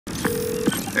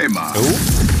Hey, Miles. Oh.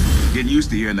 Getting used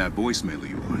to hearing that voicemail of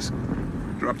yours.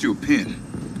 Dropped you a pin.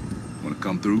 Wanna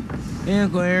come through? Yeah,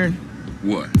 go Aaron.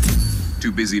 What?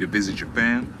 Too busy to visit your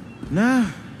fam? Nah,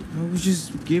 I was just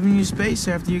giving you space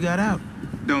after you got out.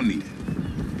 Don't need it.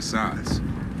 Besides,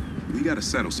 we gotta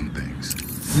settle some things.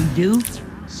 We do?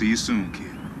 See you soon,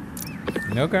 kid.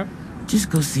 Okay. Just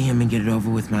go see him and get it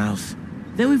over with, Miles.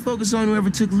 Then we focus on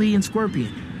whoever took Lee and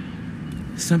Scorpion.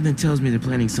 Something tells me they're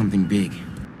planning something big.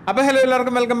 Hello,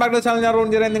 welcome back to the channel.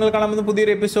 runejerry. You will see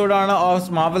a episode of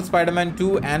Marvel Spider-Man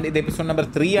 2 and this episode number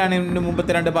 3 ആണ് ഇതിന്റെ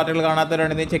മുമ്പത്തെ രണ്ട് പാർട്ടുകൾ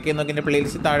കാണാത്തവരാണെങ്കിൽ check ചെയ്യുന്ന നോക്കിന്റെ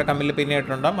playlist താഴെ കമന്റിൽ പിൻ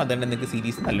ചെയ്തിട്ടുണ്ടാകും. അതുകൊണ്ട് നിങ്ങൾക്ക്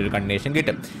സീരീസ് നല്ലൊരു കണ്ടിന്യൂഷൻ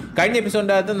കിട്ടും. കഴിഞ്ഞ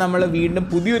എപ്പിസോഡിന്റെ അകത്ത് നമ്മൾ വീണ്ടും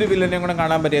പുതിയൊരു വില്ലനെ കൂടെ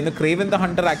കാണാൻ പറ്റിയിരുന്നു. Kraven the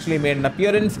Hunter actually made an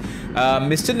appearance.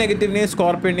 Mister നെഗറ്റീവിനെയും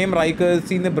സ്കോർപ്പിയനെയും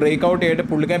റൈക്കേഴ്സിൽ നിന്ന് ബ്രേക്ക് ഔട്ട് ചെയ്തിട്ട്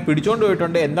പുള്ളിക്കാൻ പിടിച്ചോണ്ട്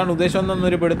പോയിട്ടുണ്ട്. എന്താണ് ഉദ്ദേശം എന്നൊന്നും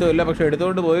ഒരു പിടുത്തമില്ല, പക്ഷെ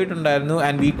എടുത്തുകൊണ്ട് പോയിട്ടുണ്ടായിരുന്നു.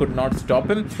 And we could not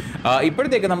stop him.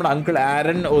 ഇപ്പോഴത്തേക്ക് നമ്മുടെ അങ്കിൾ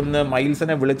ആരൻ ഒന്ന്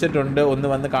മൈൽസിനെ വിളിച്ചിട്ടുണ്ട്, ഒന്ന്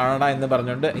വന്ന് കാണണ്ട എന്ന്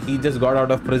പറഞ്ഞുകൊണ്ട്. He just got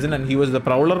out of prison and he was the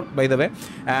പ്രൗളർ by the way.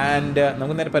 And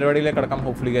നമുക്ക് നേരെ പരിപാടിയിലേക്ക് കടക്കാം.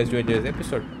 Hopefully guys do enjoy this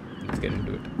episode. Let's get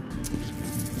into it.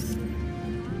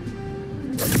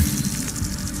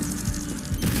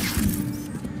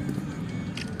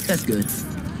 That's good.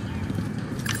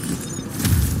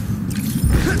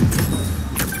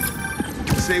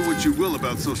 Say what you will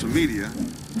about social media,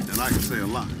 and I can say a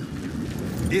lot.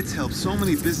 It's helped so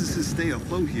many businesses stay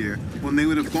afloat here when they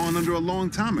would have gone under a long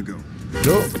time ago.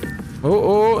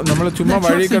 നമ്മൾ ചുമ്മാ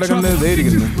വഴി കിടക്കുന്നത്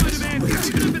ഇതായിരിക്കുന്നു.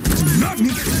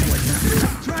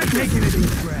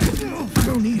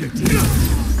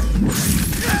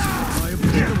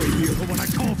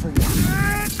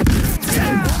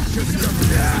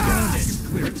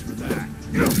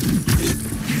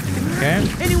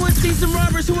 Anyone see some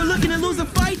robbers who are looking to lose a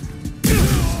fight?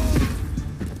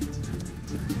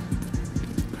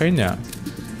 കഴിഞ്ഞ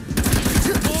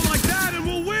All like that and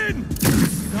we'll win.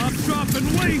 Stop, drop, and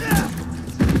wait.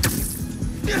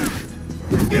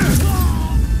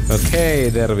 Okay,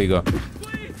 there we go.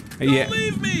 Don't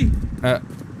leave me.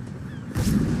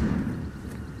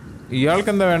 ഇയാൾക്ക്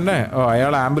എന്താ വേണ്ടേ?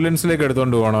 അയാൾ ആംബുലൻസിലേക്ക്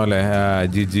എടുത്തോണ്ട് പോകണോ അല്ലേ?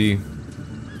 Jiji,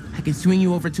 I can swing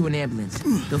you over to an ambulance.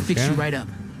 They'll fix you right up.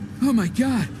 Oh my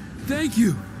God! Thank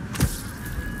you.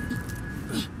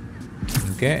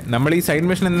 Okay, നമ്മൾ ഈ side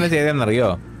mission എന്താ ചെയ്തതെന്നറിയോ?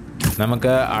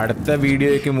 നമുക്ക് അടുത്ത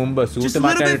വീഡിയോയ്ക്ക് മുമ്പ് സൂട്ട്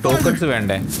മാറ്റാൻ ടോക്കൺസ്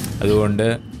വേണ്ടേ? അതുകൊണ്ട്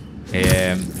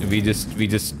we just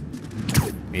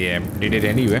did it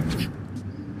anyway.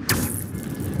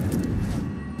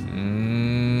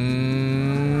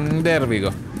 There we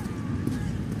go.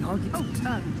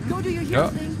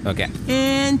 Okay.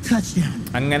 And touchdown.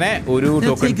 അങ്ങനെ ഒരു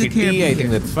ടോക്കൺ കിട്ടി. I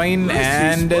think that's fine.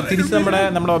 And തിരിച്ച്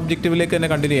നമ്മുടെ ഒബ്ജക്റ്റീവിലേക്ക് തന്നെ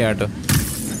കണ്ടിന്യൂ ചെയ്യാം കേട്ടോ.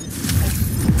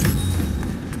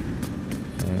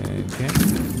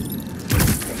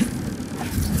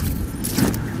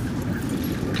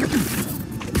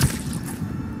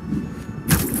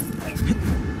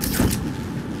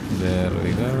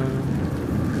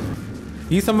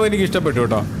 ഈ സംഭവം എനിക്ക് ഇഷ്ടപ്പെട്ടു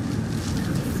കേട്ടോ.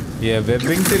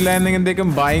 വെബിങ്സ് ഇല്ല എന്നെങ്കിലും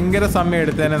ഭയങ്കര സമയം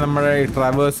എടുത്തേനെ നമ്മുടെ ഈ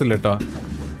ട്രാവേഴ്സിൽ കേട്ടോ.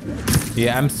 I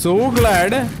M so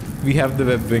GLAAD we have the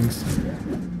web wings.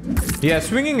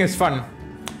 സ്വിങ്ങിങ് is fun.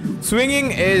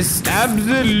 സ്വിങ്ങിങ് is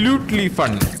absolutely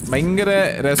fun. ഭയങ്കര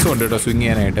രസമുണ്ട് കേട്ടോ സ്വിങ്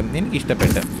ചെയ്യാനായിട്ട്. എനിക്ക്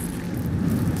ഇഷ്ടപ്പെട്ടു.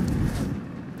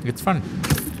 It's fun.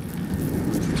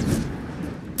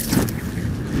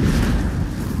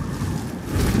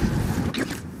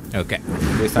 Okay,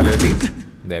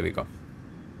 there we go.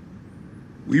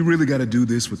 We really gotta do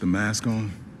this with the mask on?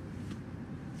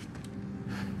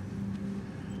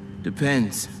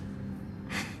 Depends.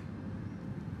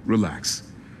 Relax.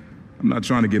 I'm not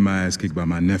trying to get my ass kicked by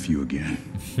my nephew again.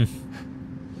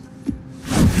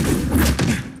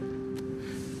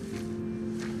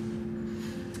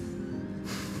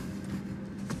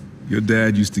 Your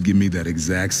dad used to give me that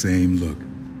exact same look.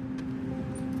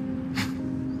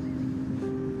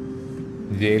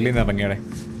 ജയിലിൽ നിന്ന് ഇറങ്ങിയടെ.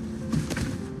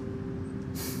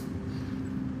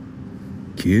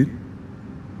 Kid?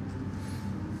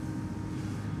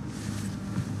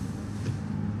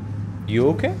 You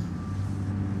okay?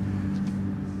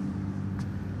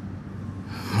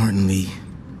 Martin Lee.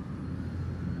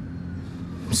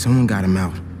 Someone got him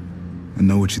out. I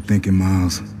know what you're thinking,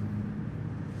 Miles.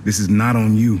 This is not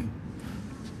on you.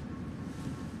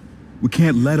 We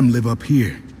can't let him live up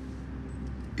here.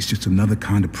 It's just another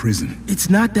kind of prison. It's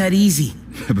not that easy.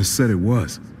 Never said it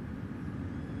was.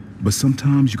 But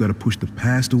sometimes you gotta push the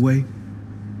past away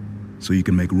so you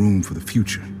can make room for the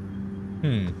future.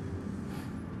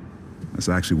 That's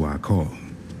actually why I called.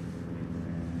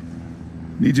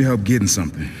 Need your help getting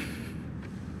something.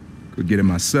 Could get it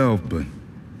myself, but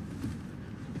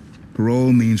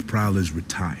parole means Prowler's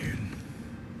retired.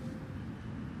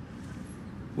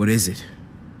 What is it?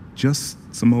 Just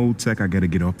some old tech I gotta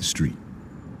get off the street.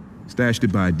 Stashed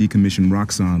it by a decommissioned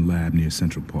Roxxon lab near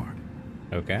Central Park.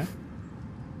 Okay.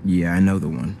 Yeah, I know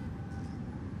the one.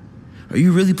 Are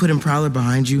you really putting Prowler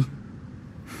behind you?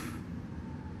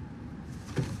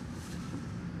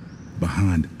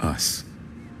 Behind us.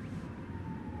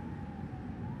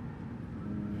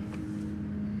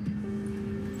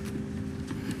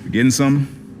 You getting something?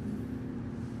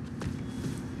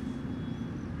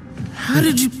 How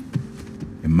did you...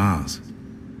 And Miles,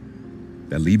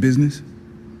 that Lee business?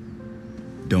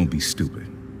 Don't be stupid.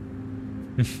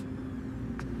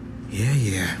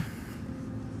 Yeah.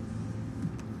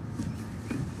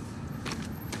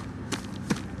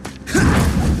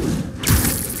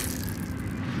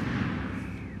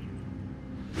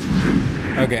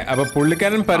 Okay, aber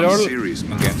പുള്ളിക്കാരൻ parole. I'm serious,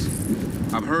 Miles.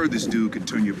 I've heard this dude can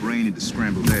turn your brain into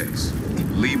scrambled eggs.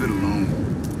 Leave it alone.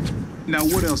 Now,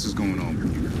 what else is going on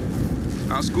with you?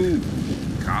 Our school,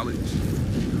 college,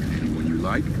 anyone you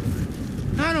like?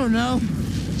 I don't know.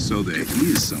 So there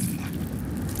is someone.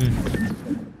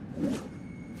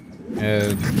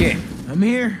 Okay. I'm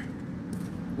here.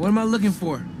 What am I looking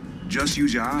for? Just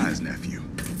use your eyes, nephew.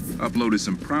 Uploaded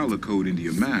some Prowler code into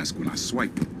your mask when I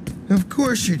swiped it. Of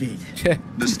course you did.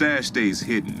 The stash stays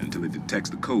hidden until it detects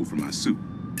the code from my suit.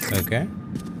 Okay.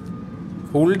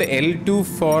 Hold L2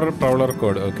 for Prowler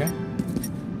code, okay.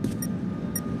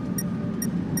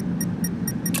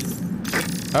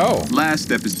 Oh. Last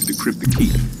step is to decrypt the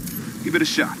key. Give it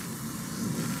a shot.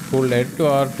 Hold L2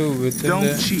 R2 within Don't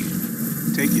the... cheat.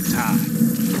 Take your time.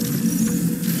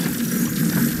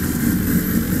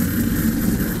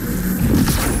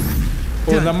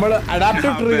 ഓ നമ്മൾ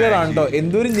adaptive trigger ആണോ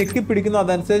എന്തോരം ഞെക്കി പിടിക്കുന്നു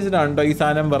അതനുസരിച്ചിട്ടാണോ ഈ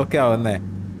സാധനം work ആവുന്നേ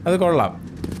അത് കൊള്ളാം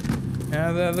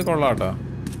അത് കൊള്ളാം കേട്ടോ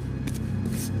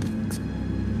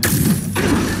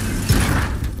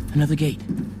Another gate.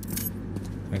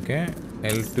 Okay,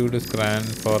 L2 to scan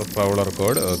for Prowler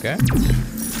code. Okay.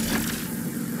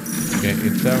 Okay,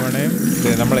 ഇത്തവണയും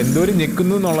നമ്മൾ എന്തോരം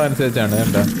ഞെക്കുന്നു എന്നുള്ളതനുസരിച്ചാണ്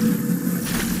കേട്ടോ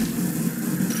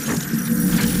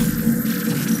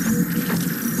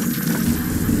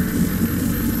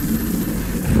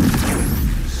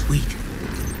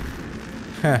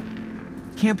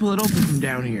Can't pull it open from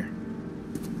down here.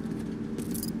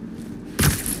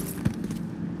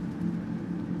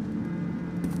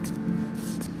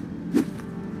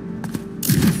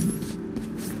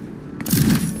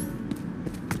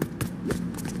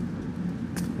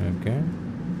 Okay.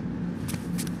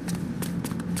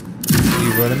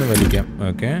 ഇവിടുന്ന് വലിക്കാം.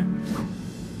 Okay.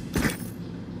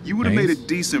 You would have made a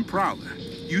decent Prowler.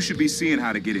 You should be seeing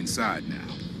how to get inside now.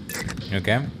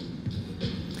 Okay.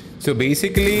 So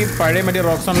basically, പഴയ മറ്റേ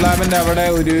റോക്സോൺ ലാബിന്റെ അവിടെ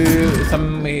ഒരു some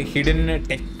hidden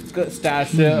tech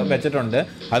stash വെച്ചിട്ടുണ്ട്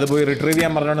അത് പോയി retrieve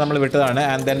ചെയ്യാൻ പറഞ്ഞുകൊണ്ട് നമ്മൾ വിട്ടതാണ്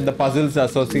and then the puzzles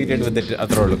associated with it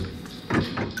അത്രേ ഉള്ളൂ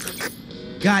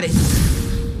Got it.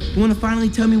 You want to finally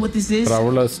tell me what this is?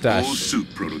 Prowler stash. Old suit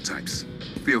prototypes.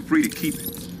 Feel free to keep it.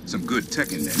 Some good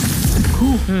tech in there.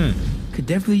 Cool. Could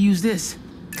definitely use this.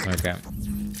 Okay.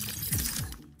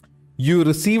 You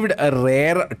received a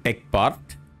rare tech part.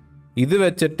 ഇത്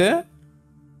വെച്ചിട്ട്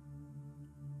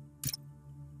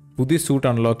പുതിയ suit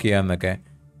unlock ചെയ്യാന്നൊക്കെ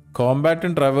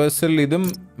കോമ്പാറ്റും ട്രവേഴ്സൽ ഇതും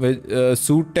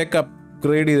suit tech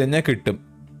upgrade ചെയ്ത് കഴിഞ്ഞാൽ കിട്ടും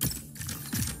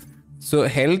so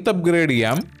health upgrade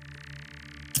ചെയ്യാം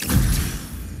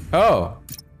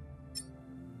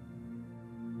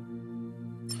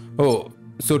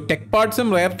so tech പാർട്സും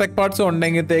rare tech പാർട്സും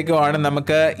ഉണ്ടെങ്കിലത്തേക്കുമാണ്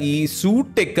നമുക്ക് ഈ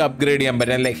സൂട്ട് ടെക് അപ്ഗ്രേഡ് ചെയ്യാൻ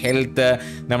പറ്റും ലൈക്ക് ഹെൽത്ത്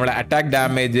നമ്മുടെ അറ്റാക്ക്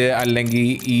ഡാമേജ് അല്ലെങ്കിൽ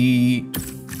ഈ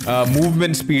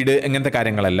മൂവ്മെന്റ് സ്പീഡ് ഇങ്ങനത്തെ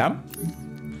കാര്യങ്ങളെല്ലാം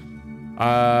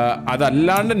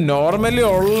അതല്ലാണ്ട് നോർമലി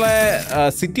ഉള്ള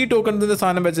സിറ്റി ടോക്കൺസിന്റെ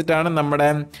സാധനം വെച്ചിട്ടാണ് നമ്മുടെ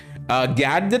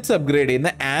ഗാഡ്ജറ്റ്സ് അപ്ഗ്രേഡ്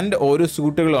ചെയ്യുന്നത് ആൻഡ് ഓരോ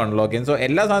സൂട്ടുകളും അൺലോക്ക് ചെയ്യുന്നത് സോ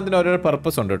എല്ലാ സാധനത്തിനും ഓരോ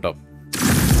പർപ്പസ് ഉണ്ട് കേട്ടോ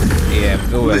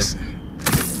Listen,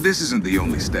 this isn't the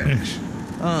only stash.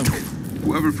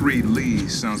 Whoever freed Lee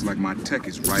sounds like my tech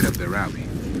is right up their alley.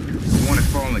 I want it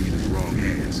falling into the wrong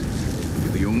hands.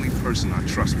 You're the only person I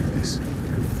trust with this.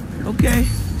 Okay,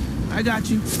 I got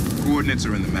you. Coordinates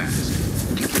are in the mask.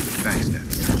 Thanks, Ned.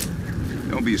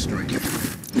 Don't be a stranger.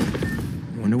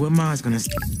 Wonder what Ma's gonna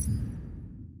say.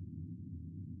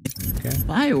 Okay.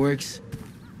 Fireworks?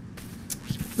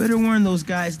 Better warn those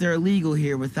guys they're illegal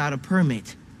here without a permit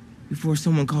before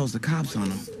someone calls the cops on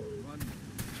them.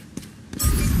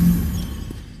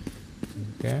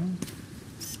 Okay.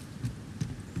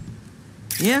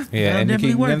 Yeah, that'll എനിക്ക്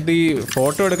definitely work. ഇങ്ങനത്തെ ഈ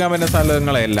photo എടുക്കാൻ പറ്റുന്ന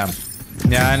സ്ഥലങ്ങളെല്ലാം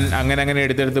ഞാൻ അങ്ങനെ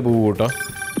എടുത്തെടുത്ത് പോകും കേട്ടോ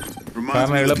Reminds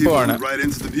me of the people who write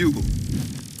into the Bugle,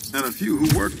 and a few who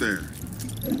work there.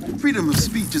 Freedom of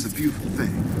speech is a beautiful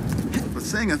thing, but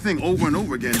saying a thing over and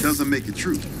over again doesn't make it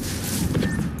true.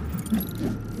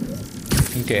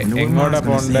 Okay, Wonder what എങ്ങോട്ടാ Mom's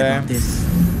gonna say പോണ്ടേ? about this.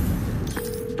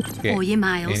 Okay, Oye,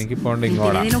 Miles, എനിക്ക് പോണ്ട me enteré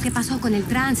ഇങ്ങോട്ടാ. de lo que pasó con el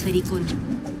transfer y con...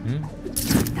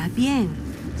 ¿Estás bien?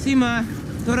 Sí, ma.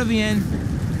 Todo bien.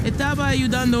 Estaba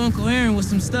ayudando a Uncle Aaron with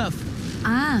some stuff.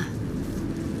 Ah,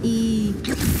 ¿y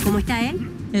cómo está él?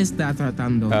 Está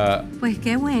tratando. Pues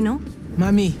qué bueno.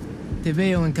 Mami, te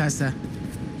veo en casa.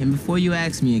 And before you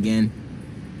ask me again,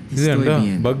 ഇത് estoy കണ്ടോ?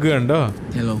 bien. Bug കണ്ടോ?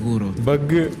 Te lo juro.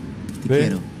 Bug. Te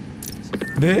quiero.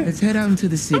 Let's head out into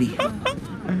the city.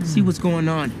 See what's going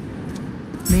on.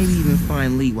 Maybe even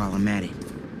find Lee while I'm at it.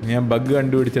 ഞാൻ bug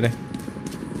കണ്ടുപിടിച്ചേ.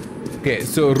 Okay,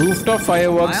 so rooftop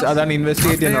fireworks അതാണ്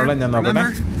investigate ചെയ്യാനുള്ള ഞാൻ നോക്കട്ടെ.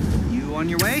 You on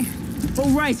your way? Oh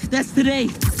right, that's today.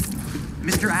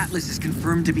 Mr. Atlas is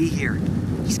confirmed to be here.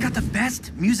 He's got the best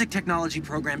music technology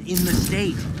program in the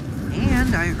state. And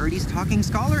I heard he's talking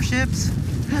scholarships.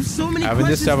 I have so many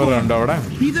Avengers questions Tower for ഉണ്ടോ അവിടെ?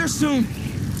 him. Be there soon.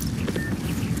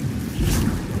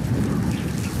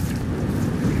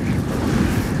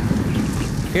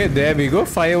 Okay, there we go.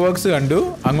 Fireworks കണ്ടു.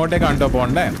 അങ്ങോട്ടേക്കാണോ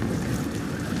പോണ്ടേ?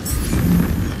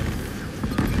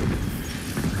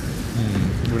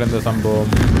 ഇവിടെ എന്താ സംഭവം?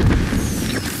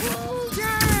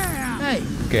 Hey,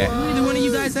 Okay. either one of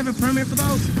you guys have a permit for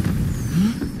those?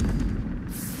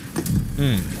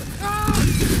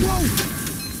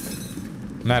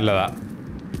 നല്ലതാ.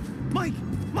 Mike!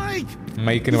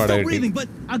 മൈക്കിന് He's വട still കിട്ടി. breathing, but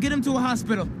I'll get him to a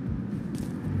hospital.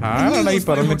 ആളാണ് ഈ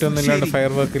permit ഒന്നും ഇല്ലാണ്ട്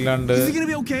ഫയർ വർക്ക് ഇല്ലാണ്ട് is he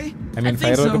gonna be okay? I mean I think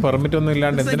fire work so. Permit ഒന്നും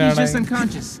ഇല്ലാണ്ട് Looks like he's just എന്തിനാണ്?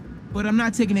 unconscious, but I'm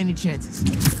not taking any chances.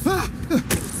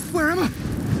 Where am I?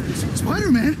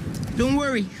 Spider-Man? Don't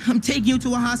worry, I'm taking you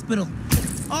to a hospital.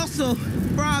 Also,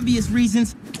 for obvious reasons,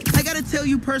 I gotta tell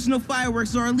you personal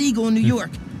fireworks are illegal in New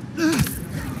York.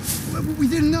 We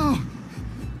didn't know.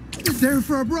 They're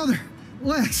for our brother,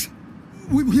 Lex.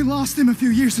 We lost him a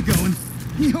few years ago, and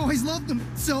he always loved them.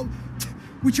 So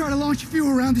we try to launch a few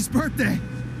around his birthday.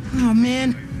 Oh man,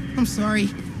 I'm sorry.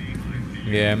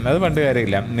 അത് പണ്ട്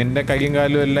കാര്യമില്ല. നിന്റെ കൈയും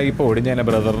കാലും എല്ലാം ഇപ്പൊ ഒടിഞ്ഞ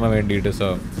ബ്രദറിന് വേണ്ടിയിട്ട്. So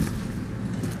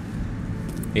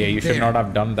yeah, you should not have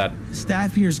done that.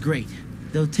 Staff here is great.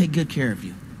 They'll take good care of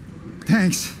you.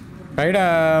 Thanks.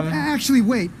 Actually,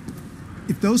 wait.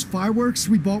 If those fireworks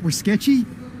we bought were sketchy,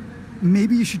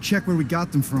 maybe you should check where we got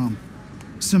them from.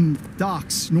 Some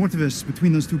docks north of us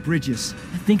between those two bridges.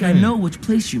 I think I know which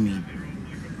place you mean.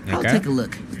 I'll take a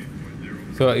look.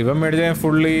 So ഇവൻ മേടിച്ച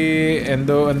fully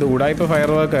എന്തോ ഉടായ്പ fire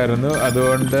work ആയിരുന്നു.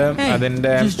 അതുകൊണ്ട്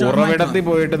അതിന്റെ ഉറവിടത്തിൽ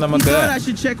പോയിട്ട് നമുക്ക്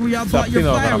തപ്പി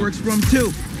നോക്കണം.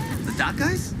 The dock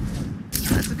guys?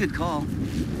 That's a good call.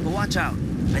 But watch out.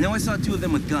 I know I saw two of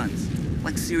them with guns.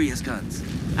 Like serious guns.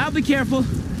 I'll be careful.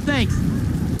 Thanks.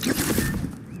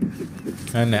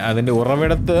 അതിന്റെ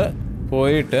ഉറവിടത്ത്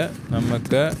പോയിട്ട്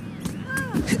നമുക്ക്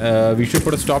we should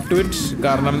put a stop to it.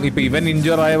 കാരണം ഇപ്പൊ ഇവൻ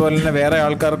ഇഞ്ചർ ആയ പോലെ തന്നെ വേറെ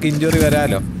ആൾക്കാർക്ക് ഇഞ്ചുറി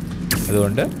വരാലോ.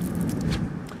 അതുകൊണ്ട്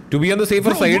to be on the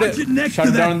safer side,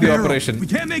 shut down the operation.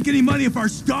 We can't make any money if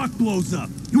our stock blows up.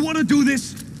 You want to do this?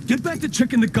 Get back to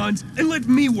checking the guns and let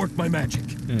me work my magic.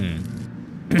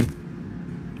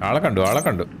 ആളെ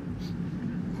കണ്ടു.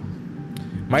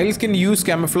 Miles can use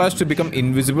camouflage to become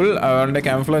invisible. അവന്റെ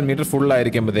camouflage meter full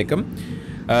ആയിരിക്കുമ്പോഴത്തേക്കും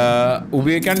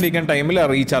ഉപയോഗിക്കാണ്ടിരിക്കുന്ന ടൈമിൽ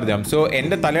recharge ആകും. So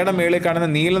എൻ്റെ തലയുടെ മേളിൽ കാണുന്ന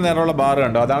നീല നിറമുള്ള ബാർ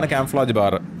കണ്ടോ, അതാണ് camouflage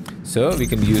bar. So we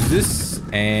can use this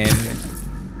and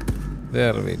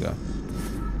there we go.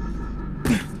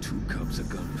 2 cups of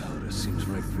gunpowder seems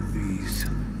right for these.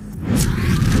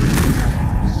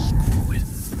 Screw it.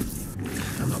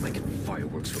 I'm not making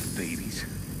fireworks for babies.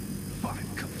 5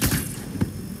 cups.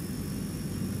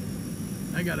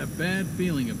 I got a bad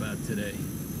feeling about today.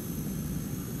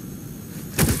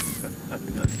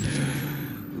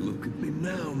 Look at me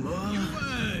now, Ma.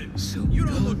 So You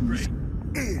don't look great.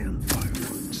 And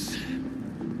fireworks.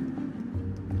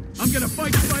 I'm gonna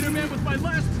fight Spider-Man with my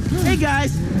last... Hey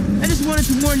guys, I just wanted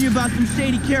to warn you about some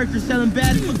shady characters selling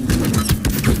bad...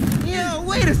 Yo,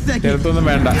 wait a second. ചെറുത്തൊന്നും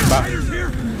വേണ്ട. Fighters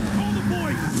here. Call the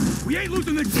boys. We ain't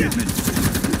losing the shipment.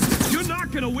 You're not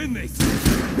gonna win this.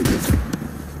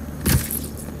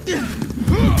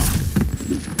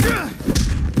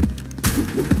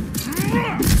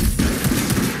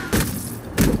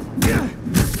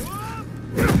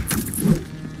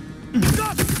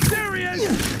 Stop! There he is!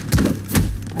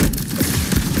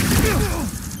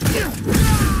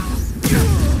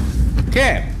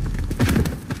 Okay.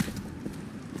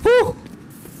 Whew.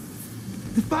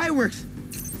 The fireworks.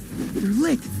 They're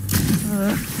lit.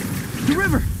 The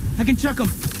river. I can chuck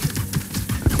them.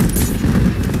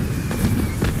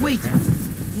 Wait.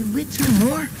 You lit 2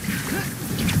 more?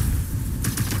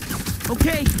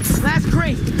 Okay, last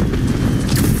crate.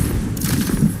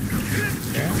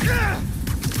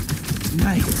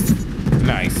 Nice.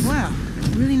 Nice. Wow,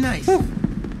 really nice. Whew.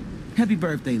 Happy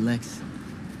birthday, Lex.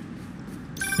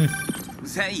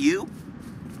 Was that you?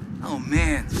 Oh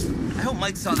man, I hope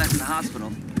Mike saw that in the hospital.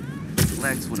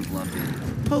 Lex would have loved it.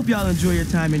 Hope y'all enjoy your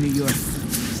time in New York.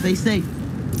 Stay safe.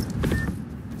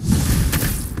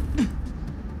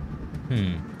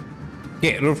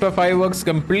 Okay, rooftop fireworks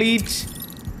complete.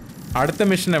 അടുത്ത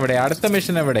mission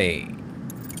എവിടെ?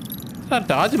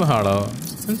 താജ്മഹാളോ?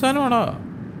 സാധനമാണോ?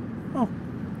 ഓ,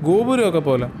 ഗോപുരമൊക്കെ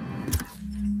പോലെ.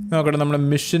 നോക്കട്ടെ നമ്മുടെ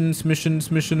missions.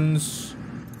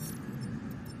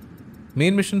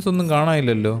 Main missions ഒന്നും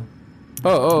കാണാനില്ലല്ലോ.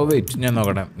 ഓ wait, ഞാൻ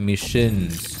നോക്കട്ടെ.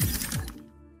 Missions,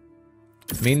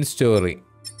 main story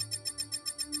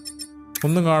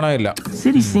ഒന്നും കാണാനില്ല.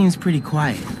 City seems pretty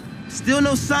quiet. Still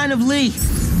no sign of Lee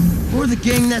or the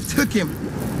gang that took him.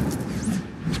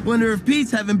 Wonder if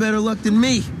Pete's having better luck than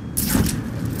me.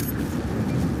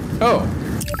 Oh,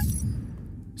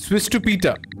 switch to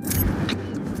Peter.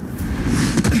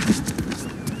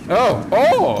 Oh.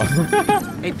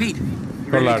 Hey Pete, you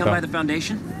ready to come by the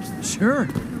foundation? Sure.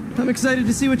 I'm excited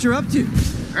to see what you're up to.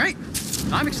 Great.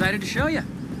 I'm excited to show you.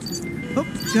 Oh,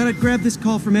 gotta grab this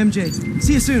call from MJ.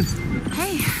 See you soon.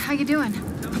 Hey, how you doing?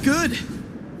 Good.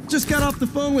 Just got off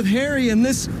the phone with Harry, and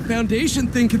this foundation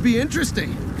thing could be interesting.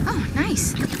 Oh, nice.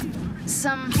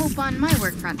 Some hope on my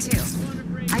work front, too.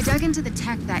 I dug into the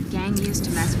tech that gang used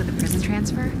to mess with the prison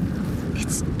transfer.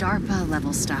 It's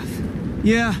DARPA-level stuff.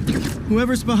 Yeah,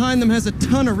 whoever's behind them has a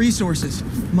ton of resources.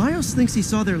 Miles thinks he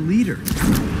saw their leader.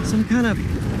 Some kind of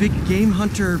big game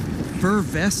hunter, fur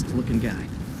vest-looking guy.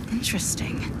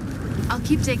 Interesting. I'll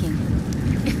keep digging.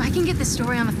 If I can get the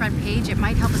story on the front page, it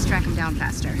might help us track him down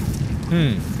faster.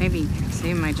 Maybe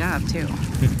save my job, too.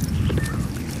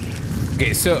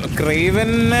 Okay, so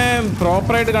Kraven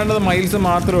proper-ആയിട്ട് കണ്ടത് miles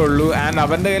മാത്രമേ ഉള്ളൂ. And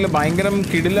അവൻ്റെ കയ്യിൽ ഭയങ്കര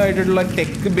കിടിലായിട്ടുള്ള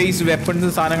tech based weapons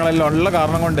സാധനങ്ങളെല്ലാം ഉള്ള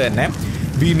കാരണം കൊണ്ട് തന്നെ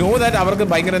വി നോ ദാറ്റ് അവർക്ക്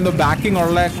ഭയങ്കര എന്തോ ബാക്കിംഗ്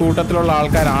ഉള്ള കൂട്ടത്തിലുള്ള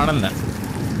ആൾക്കാരാണെന്ന്.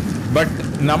 ബട്ട്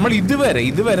നമ്മൾ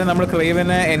ഇതുവരെ നമ്മൾ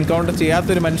ക്രേവനെ എൻകൗണ്ടർ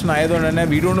ചെയ്യാത്തൊരു മനുഷ്യനായതുകൊണ്ട് തന്നെ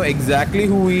we don't know exactly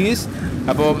who is.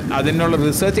 അപ്പോൾ അതിനുള്ള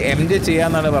റിസർച്ച് MJ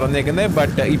ചെയ്യാമെന്നാണ് പറഞ്ഞേക്കുന്നത്.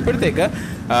 ബട്ട് ഇപ്പോഴത്തേക്ക്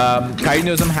കഴിഞ്ഞ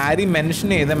ദിവസം ഹാരി മെൻഷൻ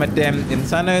ചെയ്ത മറ്റേ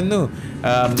ഇൻസാനായിരുന്നു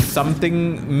സംതിങ്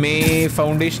മേ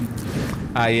ഫൗണ്ടേഷൻ,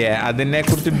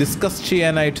 അതിനെക്കുറിച്ച് ഡിസ്കസ്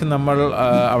ചെയ്യാനായിട്ട് നമ്മൾ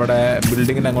അവിടെ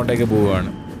ബിൽഡിങ്ങിന് അങ്ങോട്ടേക്ക്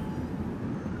പോവുകയാണ്.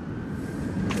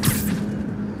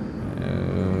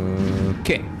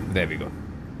 Okay, there we go.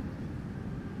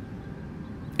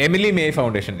 Emily May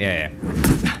Foundation, yeah.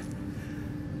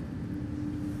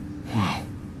 Wow.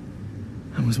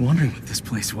 I was wondering what this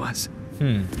place was.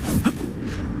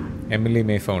 Emily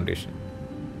May Foundation.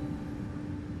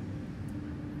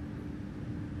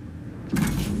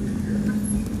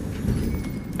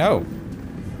 Oh.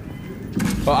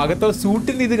 അപ്പോൾ അകത്തെ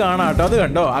സൂട്ടിന് ഇത് കാണാം കേട്ടോ. അത്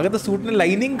കണ്ടോ, അകത്തെ സൂട്ടിന്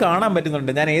ലൈനിങ് കാണാൻ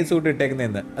പറ്റുന്നുണ്ട്. ഞാൻ ഏത് സൂട്ട്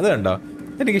ഇട്ടേക്കുന്നതെന്ന് അത് കണ്ടോ,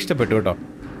 എനിക്ക് ഇഷ്ടപ്പെട്ടു കേട്ടോ.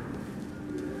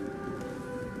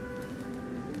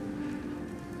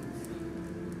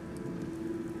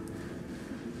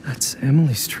 That's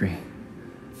Emily's tree.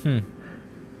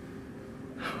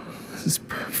 This is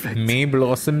perfect. May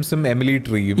blossoms some Emily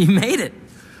tree. You made it.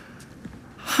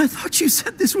 I thought you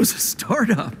said this was a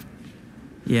startup.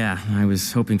 Yeah, I was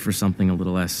hoping for something a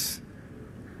little less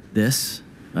this,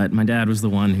 but my dad was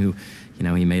the one who,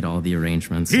 he made all the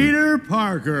arrangements. Peter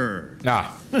Parker.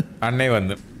 Anne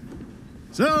vandu.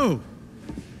 So,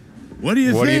 what do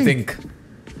you think?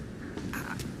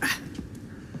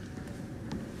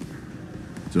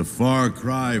 It's a far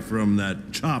cry from that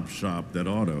chop shop that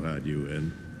Otto had you in.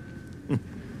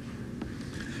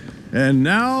 And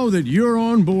now that you're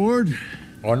on board,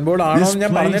 this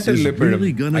place is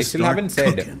really gonna start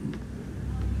cooking.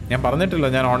 ഞാൻ പറഞ്ഞിട്ടില്ല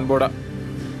ഞാൻ on board.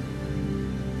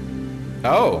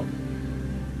 Oh.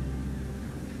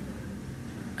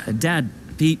 Dad,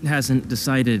 Pete hasn't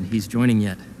decided he's joining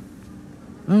yet.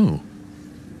 Oh.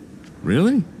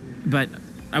 Really? But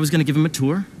I was going to give him a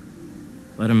tour.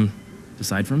 Let him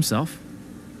decide for himself.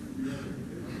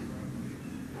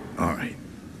 All right.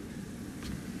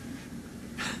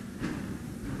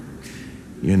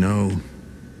 You know,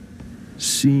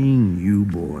 seeing you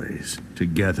boys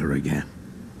together again.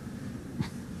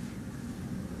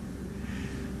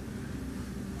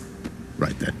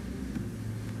 Right then.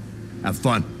 Have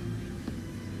fun.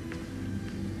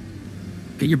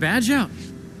 Get your badge out.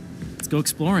 Let's go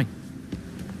exploring.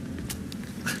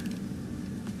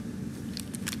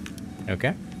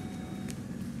 Okay.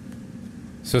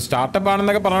 So startup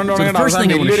ആണെന്നൊക്കെ പറഞ്ഞുകൊണ്ടാണ്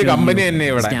അവസാനം വലിയൊരു company തന്നെ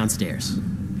ഇവിടെ. Downstairs.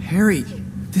 Harry,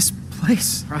 this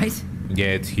place, right?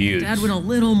 Yeah, it's huge. Dad went a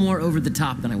little more over the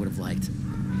top than I would have liked.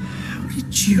 How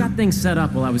did you got things set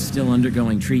up while I was still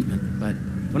undergoing treatment, but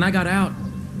when I got out,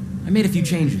 I made a few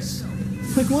changes.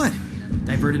 Like what?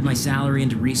 Diverted my salary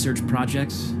into research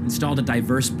projects, installed a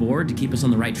diverse board to keep us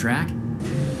on the right track.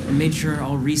 and made sure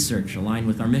all research aligned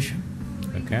with our mission.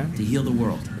 Okay. To heal the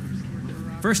world.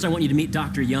 First, I want you to meet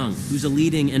Dr. Young, who's a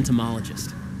leading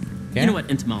entomologist. Okay. You know what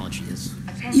entomology is?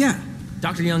 Yeah.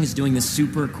 Dr. Young is doing this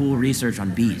super cool research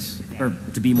on bees, or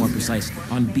to be more precise,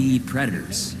 on bee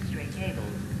predators.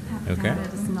 Okay.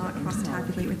 Does not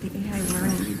cross-tabulate with the AI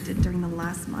learning you did during the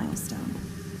last milestone.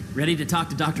 Ready to talk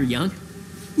to Dr. Young?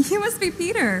 You must be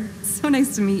Peter. So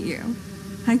nice to meet you.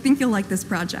 I think you'll like this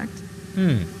project.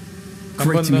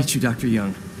 Great to meet you, Dr.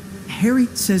 Young. Harry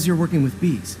says you're working with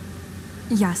bees.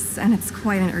 Yes, and it's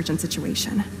quite an urgent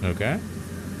situation. Okay.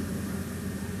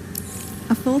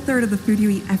 A full third of the food you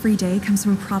eat every day comes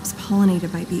from crops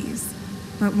pollinated by bees.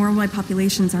 But worldwide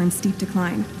populations are in steep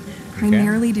decline,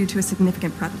 primarily due to a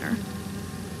significant predator,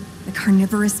 the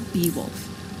carnivorous bee wolf.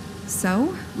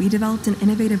 So, we developed an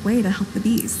innovative way to help the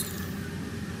bees.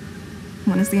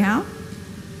 Want to see how?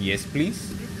 Yes, please.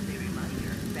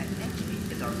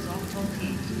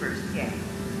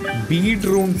 Bee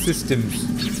drone systems.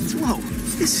 Whoa,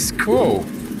 this is cool. Whoa.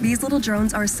 These little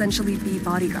drones are essentially bee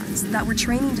bodyguards that were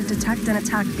training to detect and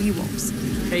attack bee wolves.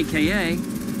 AKA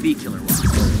bee killer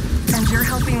wasps. And you're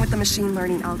helping with the machine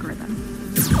learning algorithm.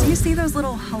 Do you see those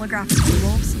little holographic bee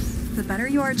wolves? The better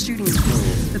you are at shooting them,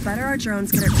 the better our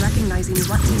drones get at recognizing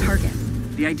what to target.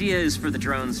 The idea is for the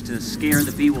drones to scare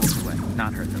the bee wolves away,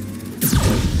 not hurt them.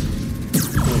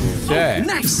 Okay. Oh,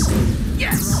 nice!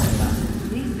 Yes!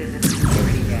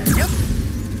 Yep.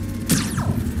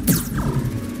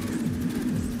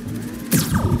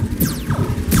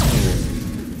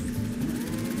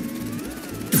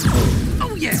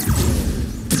 Oh yeah!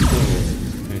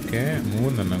 Okay,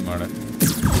 മൂന്നെണ്ണം കൂടെ.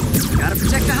 Gotta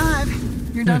protect the hive.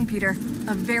 You're done, Peter.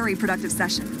 A very productive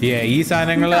session. Yeah, ഈ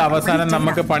സാധനങ്ങൾ അവസാനം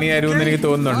നമുക്ക് പണി തരുമെന്ന് എനിക്ക്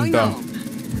തോന്നുന്നുണ്ട് കേട്ടോ.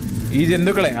 ഈ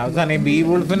ജന്തുക്കളെ അവസാനം ഈ ബീ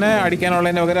വുൾഫിനെ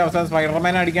അടിക്കാനുള്ളതിന് പകരം അവസാനം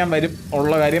സ്പൈഡർമാനെ അടിക്കാൻ വരും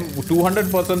ഉള്ള കാര്യം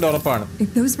 200% ഉറപ്പാണ്. If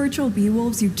those virtual bee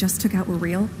wolves you just took out were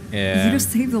real, you'd have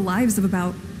saved the lives of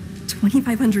about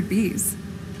 2,500 bees.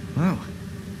 Wow.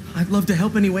 I'd love to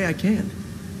help any way I can.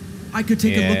 I could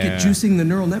take a look at juicing the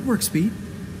neural network speed.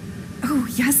 Oh,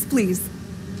 yes, please.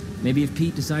 Maybe if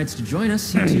Pete decides to join us,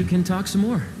 you two can talk some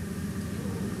more.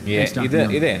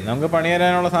 ഇതേ നമുക്ക് പണി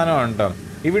തരാനുള്ള സാധനമാണ് കേട്ടോ.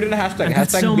 ഇവിടെ #hashtag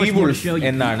 #BeeWolf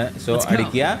എന്നാണ്. So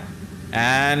അടിക്കുക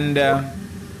and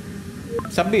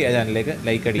sub ചെയ്യുക ചാനലിലേക്ക്,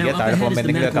 ലൈക്ക് അടിക്കുക, താഴെ പോകുമ്പോൾ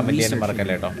എന്തെങ്കിലും കമന്റ് ചെയ്യാനും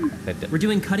മറക്കല്ലേ കേട്ടോ. We're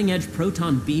doing cutting-edge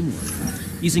proton beam work,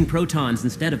 using protons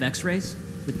instead of X-rays,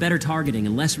 with better targeting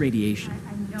and less radiation.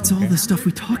 It's all the stuff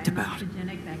we talked about.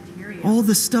 All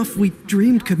the stuff we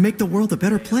dreamed could make the world a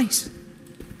better place.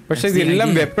 പക്ഷെ ഇതെല്ലാം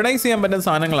weaponise ചെയ്യാൻ പറ്റുന്ന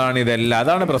സാധനങ്ങളാണ് ഇതെല്ലാം.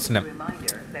 അതാണ് പ്രശ്നം.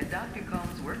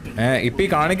 ഇപ്പൊ ഈ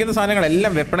കാണിക്കുന്ന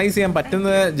സാധനങ്ങളെല്ലാം വെപ്പണൈസ് ചെയ്യാൻ പറ്റുന്ന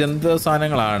ജന്തു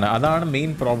സാധനങ്ങളാണ്. അതാണ്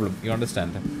മെയിൻ പ്രോബ്ലം. You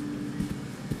understand?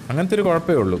 അങ്ങനത്തെ ഒരു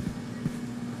കുഴപ്പമേ ഉള്ളൂ.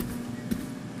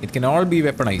 It can all be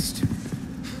weaponised.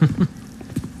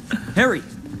 Harry,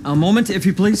 a moment, if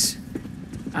you please.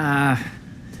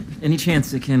 Any chance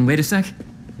it can wait a sec?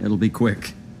 It'll be quick.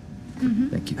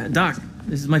 Thank you. Doc,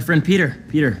 this is my friend Peter.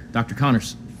 Peter, Dr. Connors.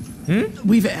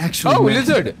 We've actually met.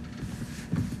 Lizard!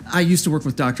 I used to work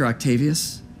with Dr. Octavius.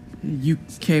 You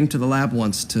came to the lab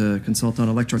once to consult on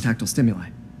electrotactile stimuli.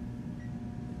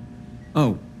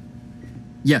 Oh.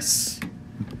 Yes.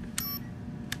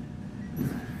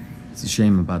 It's a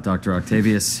shame about Dr.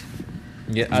 Octavius.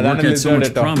 Yeah, his work had so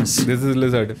much promise. This is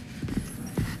Lizard.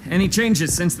 Any changes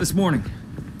since this morning?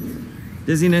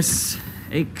 Dizziness,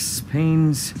 aches,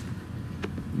 pains,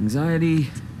 anxiety,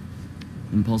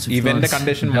 impulsive Even the thoughts.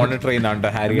 condition monitoring under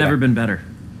Harry. I've never been better.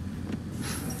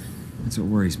 That's what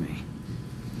worries me.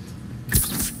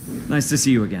 Nice to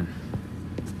see you again.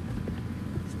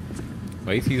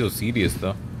 Why is he so serious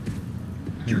though?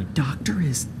 Your doctor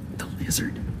is the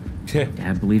lizard.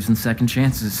 Dad believes in second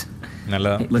chances.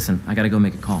 Hello. Hey, listen, I gotta go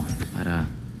make a call, but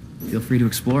feel free to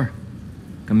explore.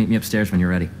 Come meet me upstairs when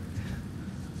you're ready.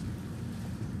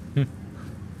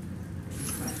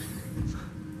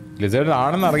 Lizard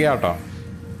ആണെന്ന് അറിയാം കേട്ടോ.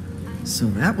 So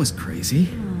that was crazy.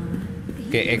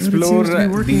 Okay, explore it seems to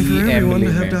be working for everyone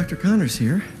to have Emily. Dr. Connors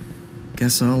here.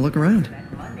 Guess I'll look around.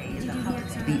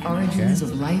 The origins of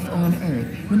life on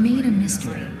Earth remain a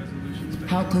mystery.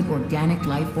 How could organic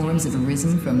life forms have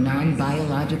arisen from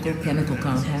non-biological chemical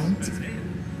compounds?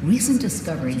 Recent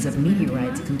discoveries of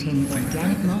meteorites containing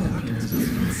organic molecules.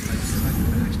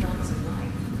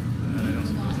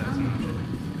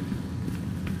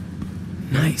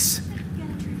 Nice.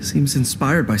 Seems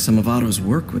inspired by some of Otto's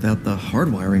work without the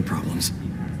hardwiring problems.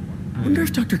 Wonder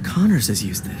if Dr. Connors has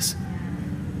used this.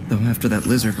 Though after that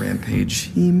lizard rampage,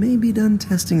 he may be done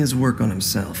testing his work on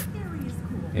himself.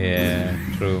 Yeah,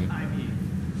 true.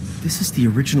 This is the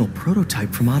original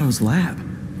prototype from Otto's lab.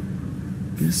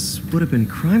 This would have been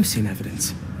crime scene evidence.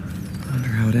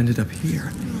 Wonder how it ended up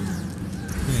here.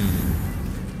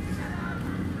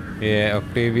 Yeah,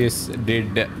 Octavius did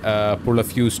pull a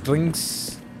few strings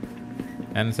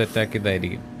and set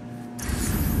it.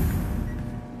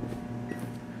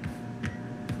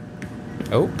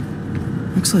 Oh.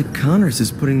 Looks like Connors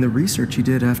is putting the research he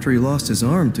did after he lost his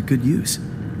arm to good use.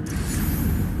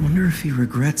 Wonder if he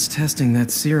regrets testing that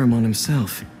serum on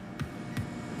himself.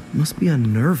 Must be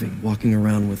unnerving walking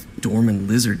around with dormant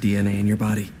lizard DNA in your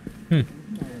body. I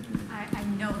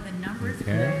know the numbers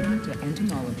to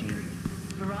entomology.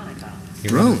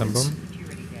 Drones.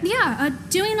 Yeah,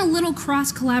 doing a little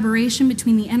cross-collaboration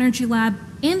between the energy lab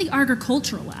and the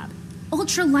agricultural lab.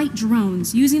 Ultralight drones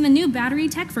using the new battery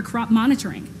tech for crop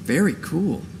monitoring. Very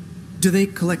cool. Do they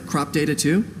collect crop data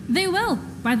too? They will,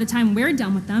 by the time we're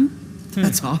done with them.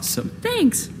 That's awesome.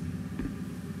 Thanks.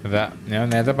 ഞാൻ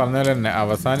നേരത്തെ പറഞ്ഞ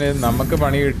അവസാനം നമുക്ക്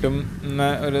പണി കിട്ടും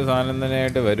ഒരു സാധനം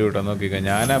തന്നെയായിട്ട് വരും കേട്ടോ. നോക്കിക്കോ,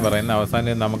 ഞാനാ പറയുന്നത്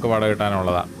അവസാനം നമുക്ക് വട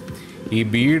കിട്ടാനുള്ളതാ. ഈ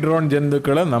ബി ഡ്രോൺ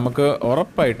ജന്തുക്കൾ നമുക്ക്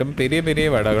ഉറപ്പായിട്ടും പെരിയ പെരിയ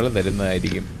വടകൾ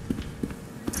തരുന്നതായിരിക്കും.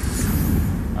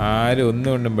 ആരും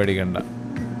ഒന്നുകൊണ്ടും പേടിക്കണ്ട.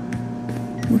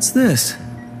 What's this?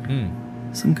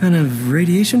 Some kind of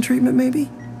radiation treatment, maybe?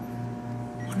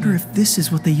 Wonder if this is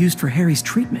what they used for Harry's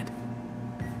treatment.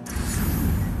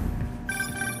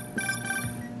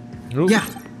 Yeah.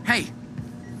 Hey,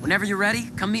 whenever you're ready,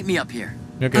 come meet me up here.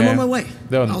 Okay. I'm on my way.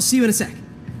 I'll see you in a sec.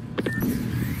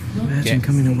 Imagine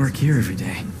coming to work here every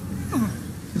day.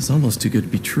 It's almost too good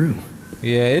to be true.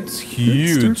 Yeah, it's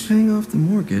huge. Let's start paying off the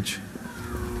mortgage.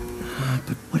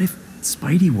 But what if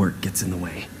Spidey work gets in the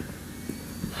way?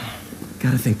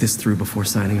 Gotta think this through before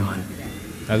signing on.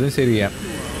 That's ശരിയാ.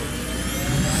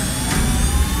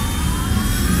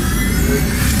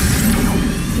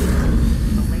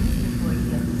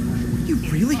 You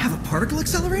really have a particle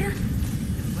accelerator?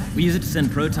 We use it to send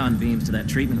proton beams to that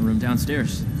treatment room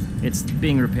downstairs. It's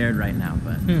being repaired right now,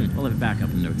 but we'll have it back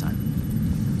up in no time.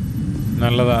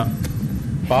 നല്ലതാ.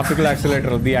 Particle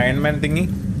accelerator, the Iron Man thingy.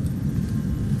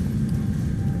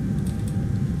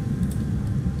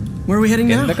 Where are we heading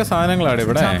now?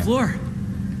 Top floor.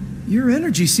 Your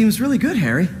energy seems really good,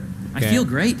 Harry. I feel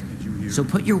great. So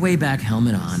put your way back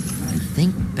helmet on and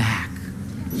think back.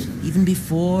 Even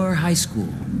before high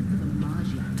school.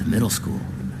 To middle school.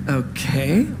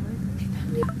 Okay.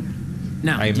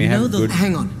 Now, I do may you know have the... good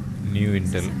Hang on. New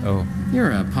intel. Oh.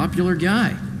 You're a popular guy.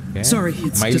 Okay. Sorry,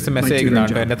 it's Miles just my message tutoring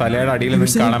job.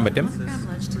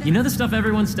 You know the stuff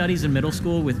everyone studies in middle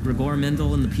school with Gregor Mendel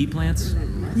and the pea plants?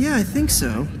 Yeah, I think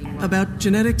so. About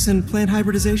genetics and plant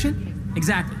hybridization?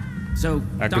 Exactly. So,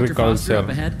 Dr. Foster up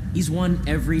ahead, he's won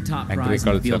every top prize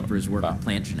in the field for his work on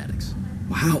plant genetics.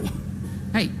 Wow.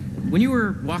 Hey, when you were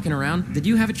walking around, did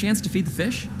you have a chance to feed the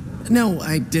fish? No,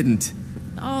 I didn't.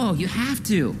 Oh, you have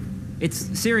to. It's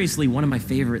seriously one of my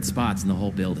favorite spots in the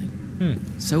whole building.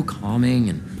 So calming,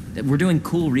 and we're doing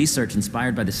cool research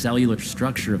inspired by the cellular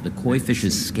structure of the koi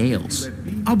fish's scales.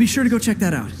 I'll be sure to go check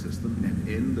that out.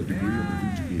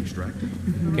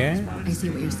 Okay. I see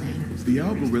what you're saying. The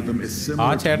algorithm is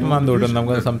similar.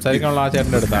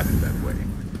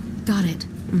 Got it.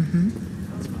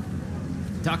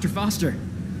 Dr. Foster.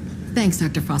 Thanks,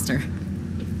 Dr. Foster.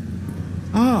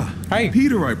 Ah, hi.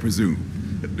 Peter, I presume.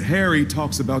 Harry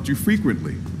talks about you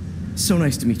frequently. So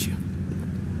nice to meet you.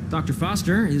 Dr.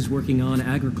 Foster is working on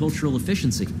agricultural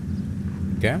efficiency.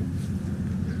 Okay.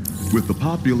 With the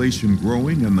population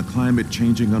growing and the climate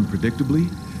changing unpredictably,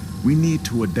 we need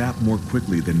to adapt more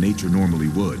quickly than nature normally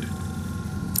would.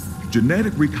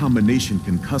 Genetic recombination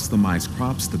can customize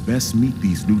crops to best meet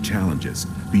these new challenges,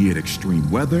 be it extreme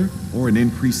weather or an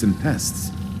increase in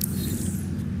pests.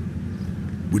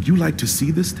 Would you like to see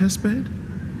this test bed?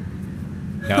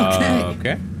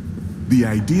 Okay. The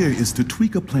idea is to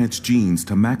tweak a plant's genes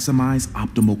to maximize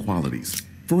optimal qualities.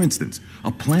 For instance,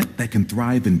 a plant that can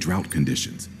thrive in drought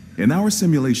conditions. In our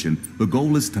simulation, the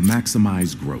goal is to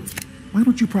maximize growth. Why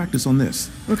don't you practice on this?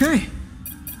 Okay.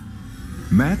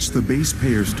 Match the base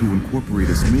pairs to incorporate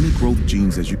as many growth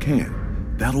genes as you can.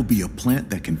 That'll be a plant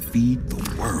that can feed the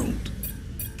world.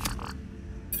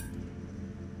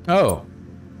 Oh.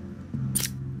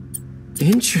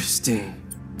 Interesting.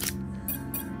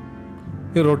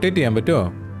 You rotate ചെയ്യാൻ പറ്റുമോ?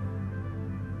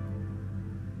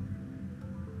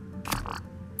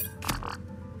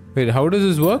 Wait, how does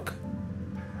this work?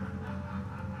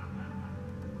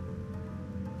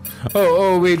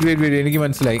 Oh, wait. എനിക്ക്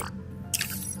മനസ്സിലായി.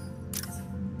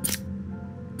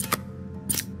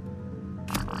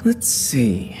 Let's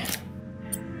see.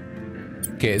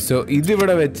 Okay, so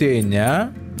ഇതിവിടെ വെച്ച് കഴിഞ്ഞാ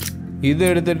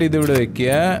ഇതെടുത്തിട്ട് ഇതിവിടെ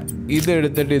വെക്കുക,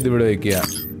 ഇതെടുത്തിട്ട് ഇതിവിടെ വെക്കുക.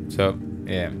 So,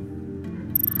 yeah.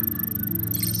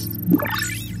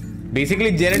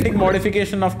 Basically, genetic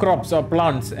modification of crops or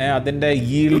plants. And the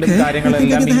yield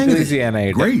increase.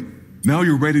 Great. Now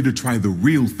you're ready to try the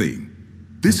real thing.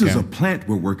 This is a plant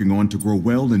we're working on to grow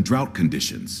well in drought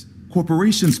conditions.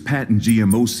 Corporations patent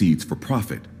GMO seeds for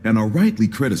profit and are rightly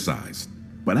criticized.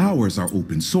 But ours are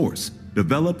open source,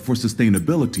 developed for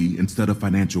sustainability instead of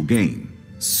financial gain.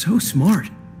 So smart.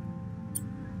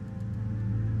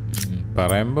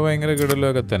 പറയുമ്പോൾ ഭയങ്കര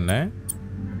കിടലൊക്കെ തന്നെ,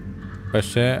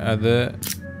 പക്ഷെ അത്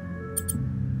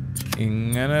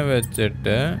ഇങ്ങനെ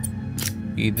വെച്ചിട്ട്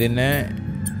ഇതിനെ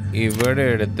ഇവിടെ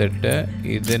എടുത്തിട്ട്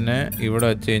ഇതിനെ ഇവിടെ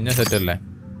വെച്ച് കഴിഞ്ഞാൽ സെറ്റല്ലേ?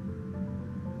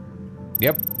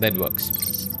 Yep, that works.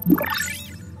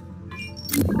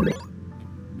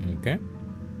 Okay.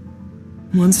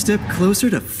 One step closer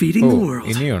to feeding the world.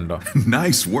 ഇനിയുണ്ടോ?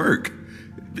 Nice work.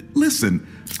 Listen,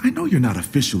 I know you're not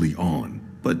officially on,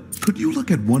 but could you look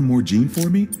at one more gene for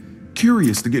me?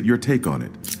 Curious to get your take on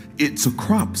it. It's a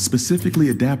crop specifically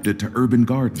adapted to urban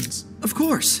gardens. Of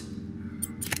course.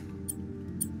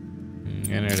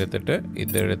 ഇങ്ങനെ എടുത്തിട്ട്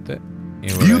ഇതെടുത്ത്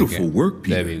Beautiful work,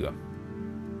 Peter. There we go.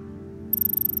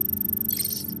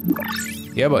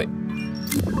 Yeah, boy.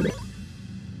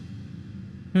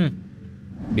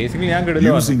 Basically,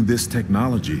 using this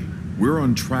technology, we're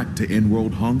on track to end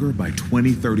world hunger by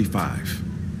 2035.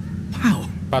 Wow.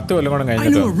 I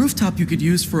know a rooftop you could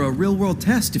use for a real-world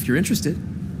test if you're interested.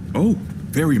 Oh,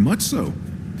 very much so.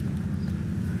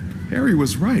 Harry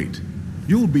was right.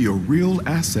 You'll be a real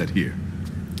asset here.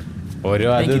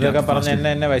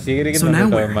 So now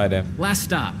where? Last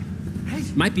stop.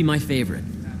 Might be my favorite.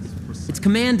 It's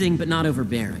commanding but not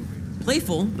overbearing.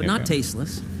 Playful but not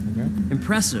tasteless.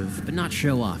 Impressive but not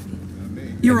show-offy.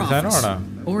 Your office.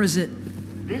 Or is it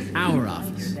our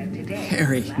office?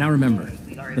 Harry. Now remember,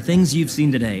 the things you've seen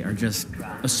today are just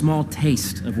a small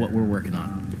taste of what we're working on.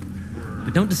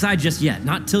 But don't decide just yet.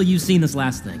 Not till you've seen this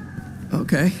last thing.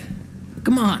 Okay.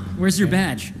 Come on. Where's your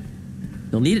badge?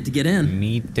 You'll need it to get in.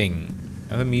 Meeting.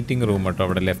 That's a meeting room at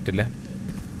the left.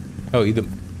 Oh, this.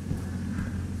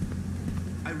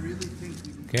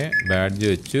 Okay, badge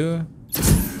vechu.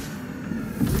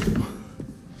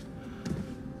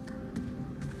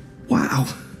 Wow.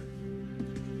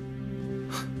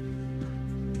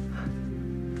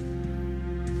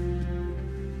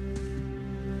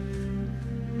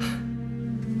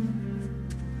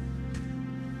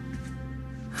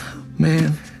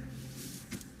 Man.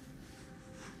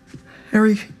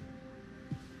 Harry.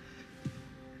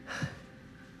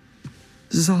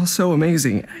 This is all so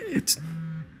amazing. It's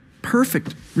perfect,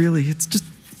 really. It's just...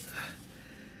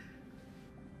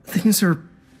 Things are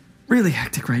really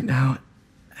hectic right now.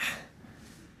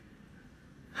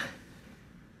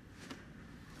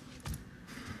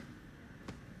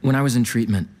 When I was in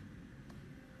treatment,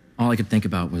 all I could think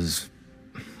about was,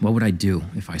 what would I do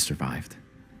if I survived?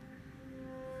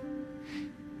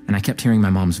 And I kept hearing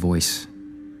my mom's voice,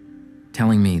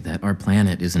 telling me that our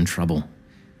planet is in trouble,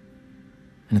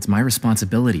 and it's my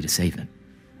responsibility to save it.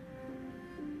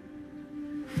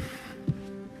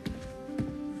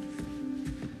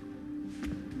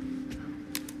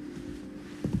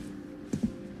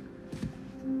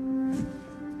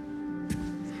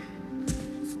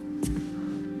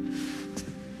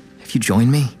 If you join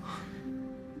me,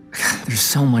 there's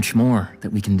so much more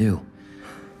that we can do.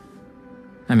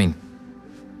 I mean,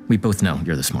 we both know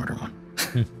you're the smarter one.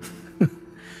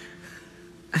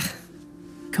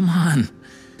 Come on.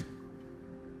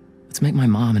 Let's make my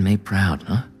mom and May proud,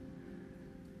 huh?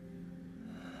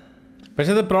 But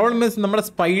the problem is, our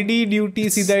Spidey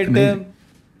duties is that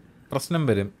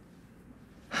problem.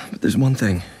 But there's one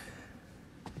thing.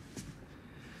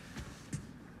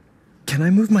 Can I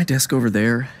move my desk over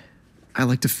there? I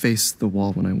like to face the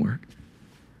wall when I work.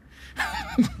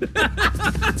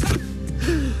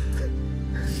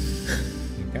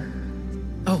 Okay.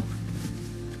 Oh,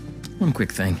 one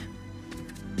quick thing.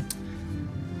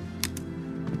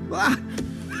 Ah.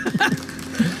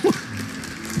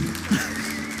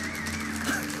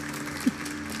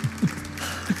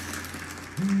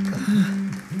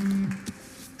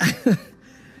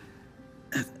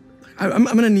 I'm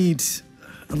gonna need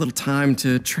a little time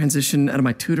to transition out of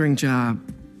my tutoring job.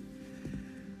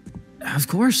 Of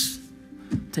course.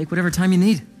 Take whatever time you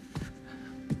need.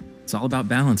 It's all about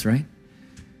balance, right?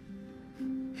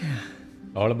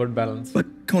 Yeah. All about balance. But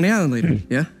Coney Island later,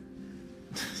 yeah?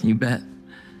 You bet.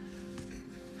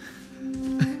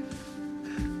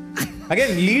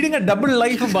 Again, leading a double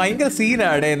life of buying a scene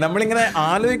ad. Namlinga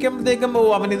Aloikum take him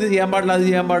over the Yambadla,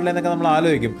 Yambadla, and Kamala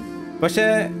Aloikum. But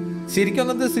Sirikan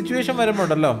of the situation where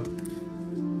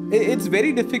it's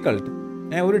very difficult.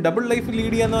 And a double life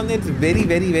lead on it's very,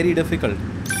 very, very difficult.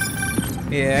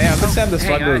 Yeah, I understand the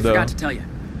struggle I though. forgot to tell you.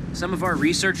 Some of our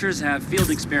researchers have field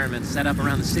experiments set up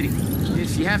around the city.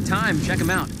 If you have time, check them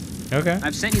out. Okay.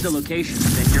 I've sent you the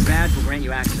locations, and your badge will grant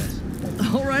you access.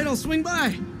 All right, I'll swing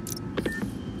by.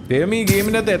 Damn, this game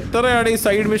is a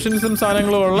side missions and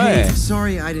Hey,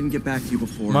 sorry I didn't get back to you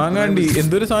before. Mangandi,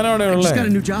 I just got a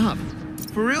new job.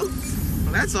 For real?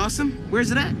 Well, that's awesome.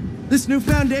 Where's it at? This new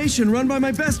foundation run by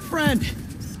my best friend.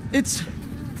 It's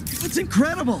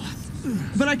incredible.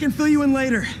 But I can fill you in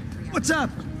later. What's up?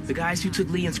 The guys who took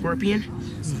Lee and Scorpion?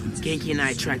 Genki and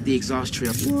I tracked the exhaust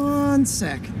trail. One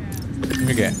sec.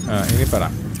 Okay, ini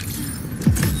parah.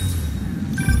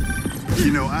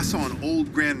 You know, I saw an old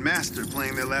Grandmaster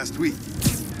playing there last week.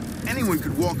 Anyone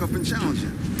could walk up and challenge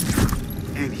him.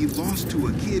 And he lost to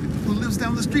a kid who lives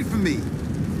down the street from me.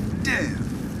 Damn.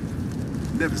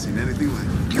 Never seen anything like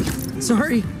it.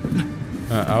 Sorry.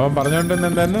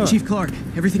 Chief Clark,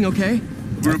 everything okay?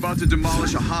 We're about to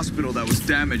demolish a hospital that was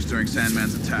damaged during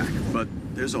Sandman's attack, but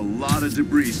there's a lot of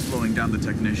debris slowing down the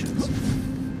technicians.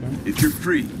 If you're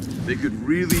free, they could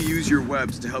really use your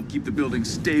webs to help keep the building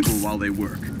stable while they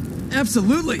work.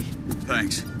 Absolutely.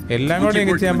 Thanks. എല്ലാം കൂടെ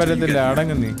എനിക്ക് ചെയ്യാൻ പറ്റത്തില്ല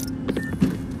അടങ്ങുന്നേ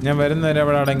ഞാൻ വരുന്നവരെ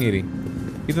അവിടെ അടങ്ങിയിരി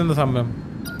ഇതെന്താ സംഭവം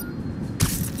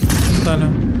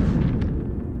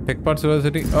Tech parts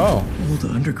university. Oh. Old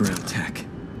underground tech.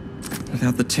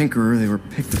 Without the tinkerer, they were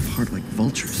picked apart like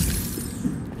vultures.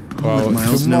 Wow.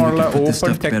 Miles know we can put this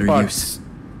stuff to better use.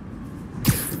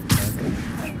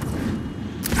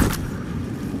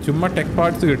 ചുമ്മാ ടെക്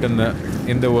പാർട്സ് കിട്ടുന്ന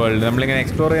ഇൻ ദ വേൾഡ് നമ്മളിങ്ങനെ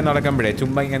explore ചെയ്ത് നടക്കുമ്പോഴേ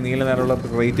ചുമ്മാ ഇങ്ങനെ നീല നേരമുള്ള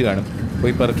rate കാണും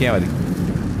പോയി പെറുക്കിയാൽ മതി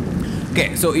ഓക്കെ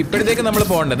സോ ഇപ്പോഴത്തേക്ക് നമ്മൾ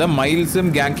പോകേണ്ടത് മൈൽസും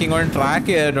ഗാങ്കിങ്ങോയും ട്രാക്ക്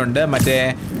ചെയ്തിട്ടുണ്ട് മറ്റേ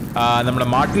നമ്മുടെ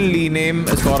മാർട്ടിൻ ലീനെയും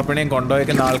സ്കോർപ്പിനെയും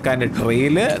കൊണ്ടുപോയിരിക്കുന്ന ആൾക്കാരുടെ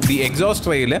trail the exhaust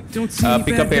trail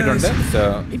pickup ചെയ്തിട്ടുണ്ട്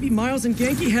Maybe Miles and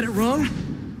Genki had it wrong.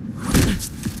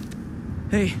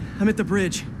 Hey, I'm at the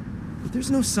bridge. But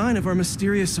there's no sign of our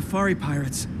mysterious safari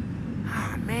pirates.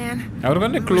 Man.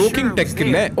 അവർക്ക് clocking tech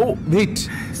ഇല്ലേ ഓ wait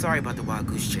Sorry about the wild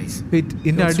goose chase. Wait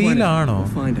ഇതിന്റെ അടിയിലാണോ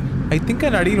I think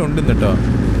അതിന്റെ അടിയിലുണ്ട് കേട്ടോ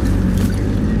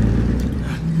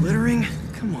Glittering?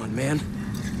 Come on, man.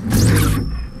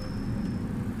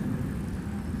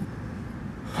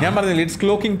 ഞാൻ പറഞ്ഞില്ല it's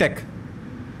clocking tech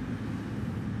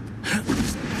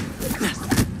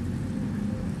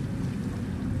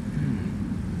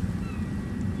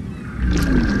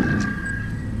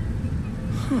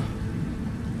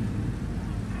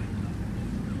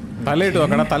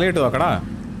തലയിട്ട് നോക്കടാ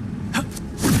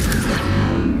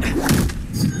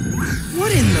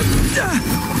What in the...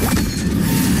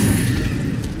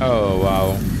 Oh, wow.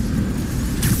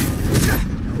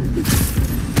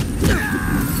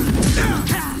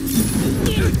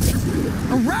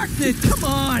 Arachnid, come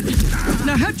on!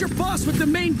 Now have your boss with the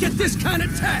main get this kind of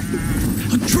tech!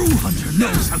 A true hunter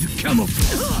knows how to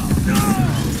camouflage.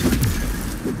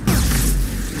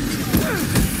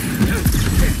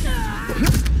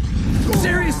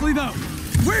 Seriously though,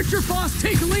 where'd your boss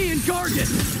take Lee and Gargan?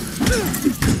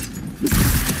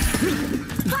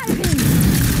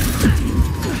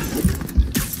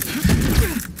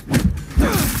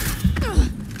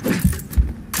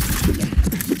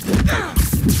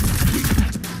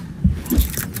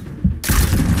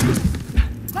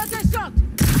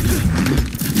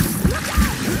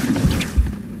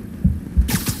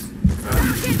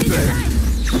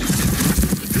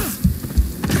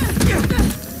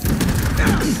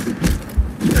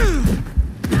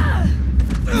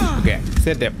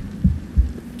 Set up.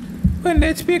 When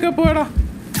HP ka poda.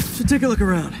 Should take a look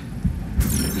around.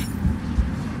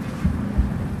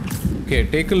 Okay,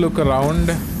 take a look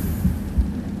around.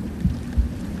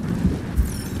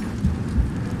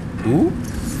 Ooh.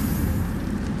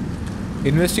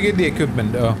 Investigate the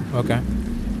equipment. Oh, okay.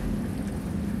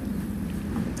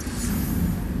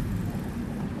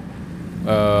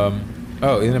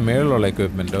 Oh, in the middle all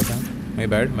equipment. Okay. My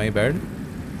bad.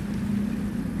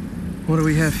 What do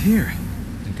we have here?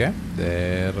 Okay,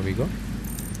 there we go.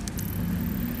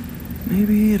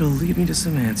 Maybe it'll lead me to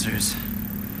some answers.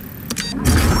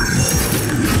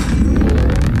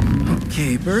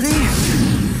 Okay, Birdie.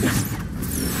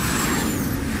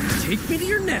 Take me to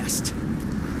your nest.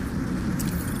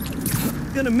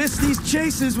 Gonna miss these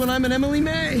chases when I'm an Emily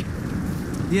May.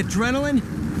 The adrenaline,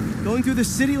 going through the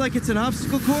city like it's an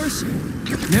obstacle course,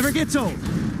 never gets old.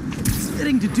 It's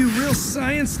fitting to do real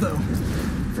science, though.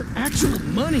 For actual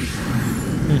money.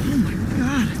 Oh my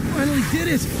God, I finally did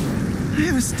it. I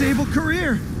have a stable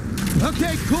career.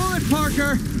 Okay, cool it,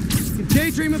 Parker. You can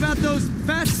daydream about those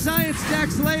fast science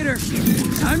stacks later.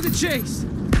 Time to chase.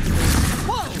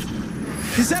 Whoa!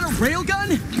 Is that a railgun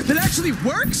that actually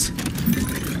works?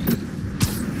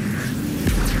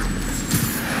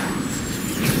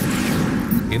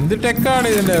 In the tech card,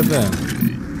 isn't it?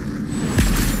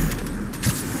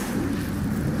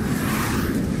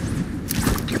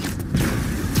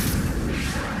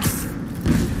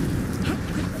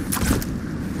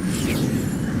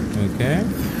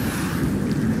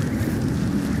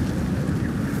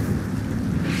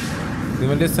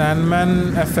 ഇതിന്റെ Sandman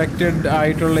affected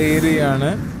ആയിട്ടുള്ള area ആണ്.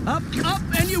 Up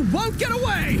and you won't get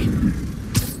away.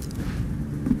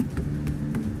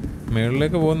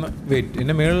 മേളിലേക്ക് പോകുന്ന wait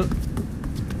ഇതിന്റെ മേൾ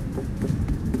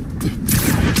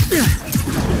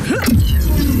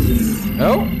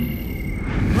Oh!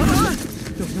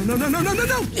 No.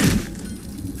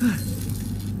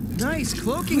 Nice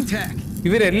cloaking tech.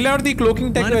 ഇവരെല്ലായിടത്തും ഈ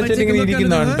clocking tech വെച്ചിട്ട് ഇങ്ങനെ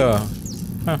ഇരിക്കുന്നതാണ് കേട്ടോ.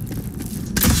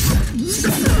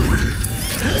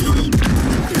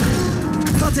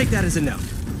 I'll take that as a no.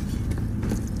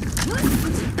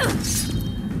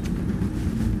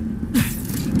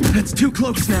 That's 2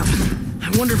 cloaks now. I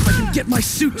wonder if I can get my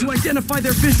suit to identify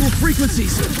their visual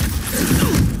frequencies.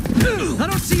 I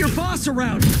don't see your boss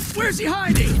around. Where's he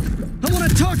hiding? I want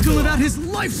to talk to him about his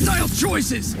lifestyle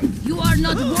choices. You are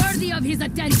not worthy of his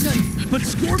attention. But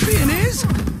Scorpion is?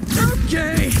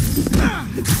 Okay.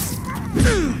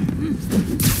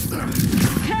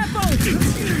 Careful!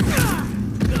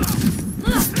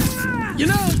 You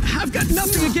know, I've got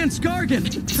nothing against Gargan.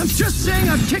 I'm just saying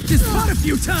I've kicked his butt a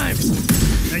few times.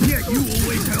 And yet you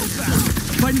always held back.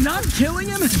 By not killing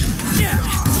him? Yeah,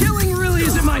 killing really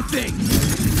isn't my thing.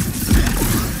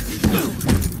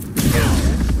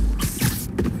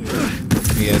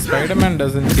 Yeah, Spider-Man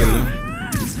doesn't kill.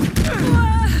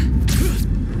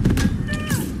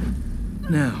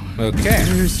 Now, okay.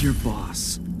 Where's your boss?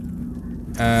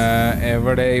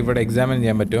 ഇവിടെ examine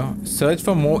ചെയ്യാൻ പറ്റുമോ? Search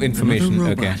for more information.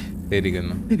 Okay.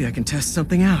 Maybe I can test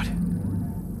something out.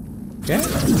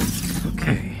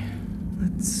 Okay.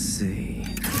 Let's see.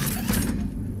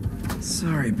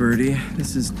 Sorry, Birdie.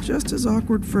 This is just as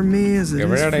awkward for me as it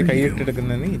is for you.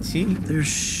 There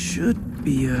should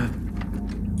be a...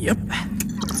 Yep.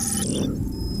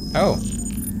 Oh.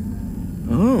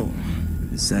 Oh.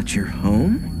 Is that your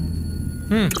home?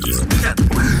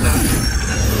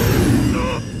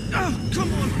 Oh,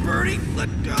 come on, Birdie.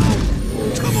 Let go.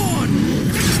 Come on.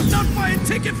 Not buy a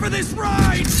ticket for this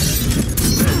ride.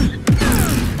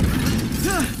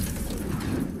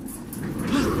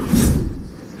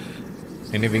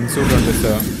 Any wingsuit on this?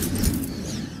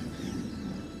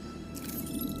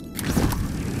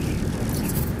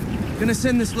 Gonna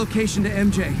send this location to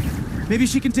MJ. Maybe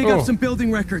she can dig up some building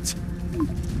records.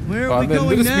 Where are we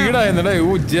going now?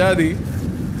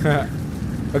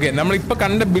 Okay, നമ്മൾ ഇപ്പോൾ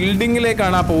കണ്ട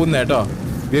ബിൽഡിങ്ങിലേക്കാണ് പോകുന്നത് കേട്ടോ.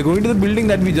 We are going to the building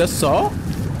that we just saw.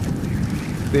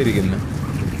 ദേരിക്കുന്നു.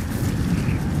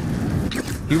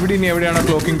 ഇവിടെ ഇനി എവിടെയാണ്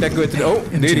clocking tech വെച്ചിട്ട്? ഓ,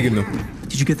 ദേരിക്കുന്നു.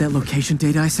 Did you get that location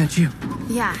data I sent you?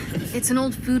 Yeah, it's an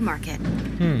old food market.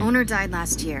 Owner died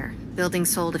last year. Building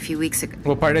sold a few weeks ago.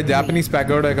 ഓ, പഴയ Japanese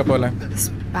പാഗോഡ ഒക്കെ പോലെ.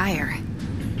 Spire.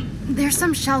 There's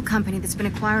some shell company that's been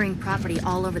acquiring property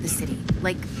all over the city,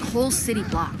 like whole city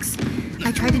blocks.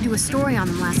 I tried to do a story on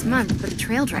them last month, but the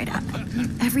trail dried up.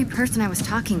 Every person I was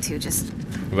talking to just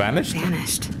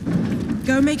vanished.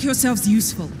 Go make yourselves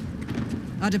useful.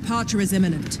 Our departure is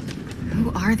imminent. Who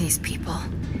are these people?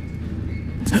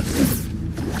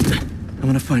 I'm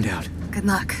gonna find out. Good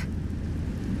luck.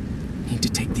 Need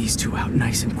to take these 2 out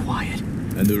nice and quiet.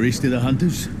 And the rest of the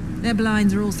hunters? Their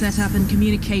blinds are all set up and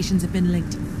communications have been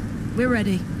linked. We're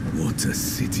ready. What a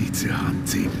city to hunt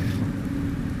in.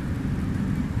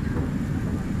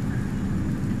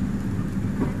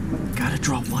 Gotta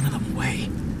draw one of them away.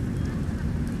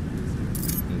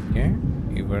 Okay.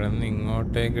 ഇവിടെ നിന്ന്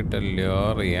ഇങ്ങോട്ടേക്കിട്ടല്ലോ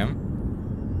അറിയാം.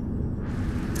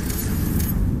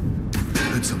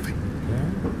 Heard something.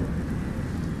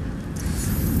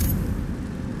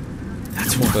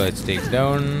 That's one. First take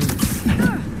down.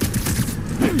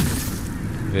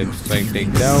 Web strike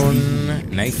take down.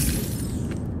 Nice.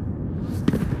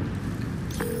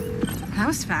 That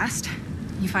was fast.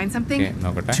 You find something?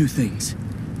 Okay, 2 things.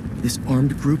 This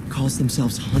armed group calls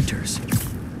themselves hunters.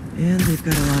 And they've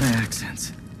got a lot of accents.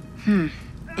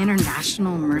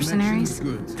 International mercenaries?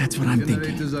 That's what I'm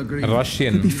thinking.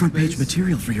 Russian. Could be front page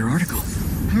material for your article.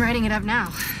 I'm writing it up now.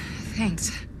 Thanks.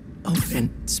 Oh, and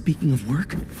speaking of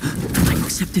work, I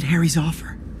accepted Harry's offer.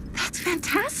 That's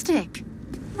fantastic.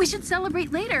 We should celebrate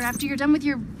later after you're done with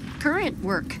your current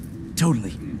work.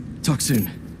 Totally. Talk soon.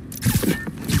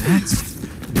 That's...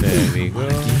 There we go.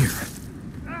 Gear.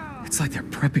 It's like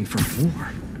they're prepping for war.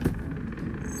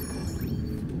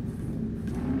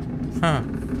 Huh.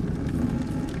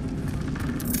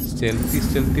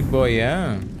 Stealthy boy, yeah.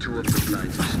 2 of the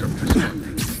blinds have stopped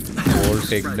responding. Wall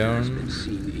takedown.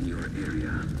 Seen in your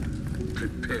area.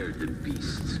 Prepare the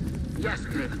beasts. Yes,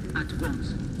 Kraven, at once.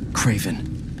 Kraven.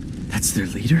 That's their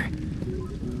leader?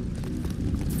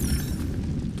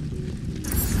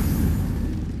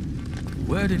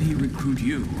 Where did he recruit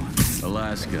you?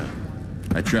 Alaska.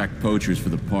 I tracked poachers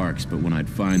for the parks, but when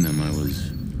I'd find them, I was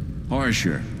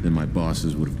harsher than my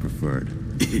bosses would have preferred.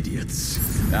 Idiots.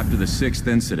 After the 6th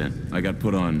incident, I got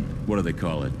put on, what do they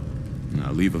call it?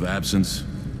 Leave of absence.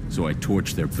 So I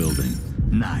torched their building.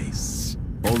 Nice.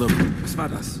 Hold up.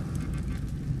 Espadas.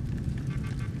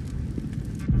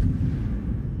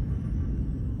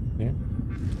 Yeah.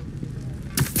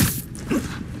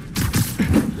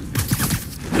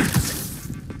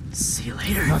 See you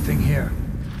later. Nothing here.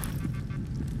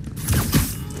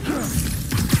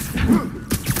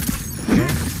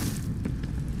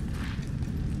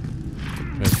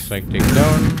 Let's take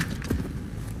down.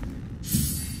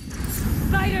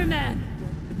 Spider-Man!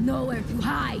 Nowhere to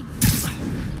hide!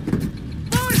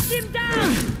 Force him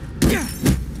down!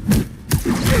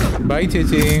 Bye,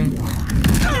 Chichi.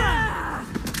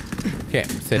 Okay,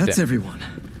 set That's everyone.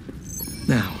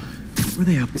 Now, what are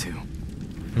they up to?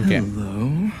 Okay. Hello?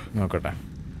 Okay.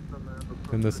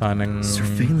 In the signing.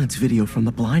 Surveillance video from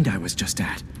the blind I was just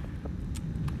at.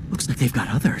 Looks like they've got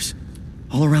others.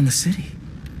 All around the city.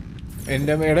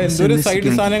 എന്തൊരു side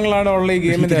സാധനങ്ങളാണ് ഉള്ള ഈ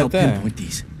ഗെയിമിന്റെ അകത്ത്.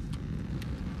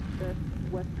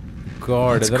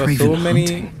 God, there are so many.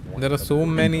 There are so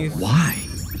many. Why?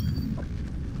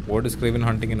 What is Kraven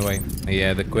hunting and why?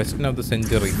 Yeah, the question of the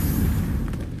century.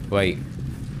 Why?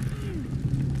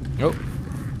 Oh,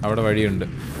 അവിടെ വഴിയുണ്ട്.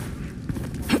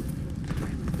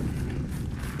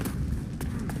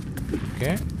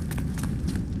 Okay.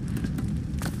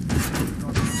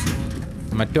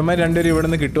 മറ്റൊമ്മ രണ്ടുപേരും ഇവിടെ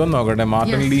നിന്ന് കിട്ടുമെന്ന് നോക്കട്ടെ.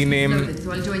 മാർട്ടിൻ ലീനെയും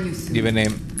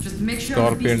ഇവനെയും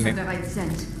സ്കോർപ്പിയനെയും.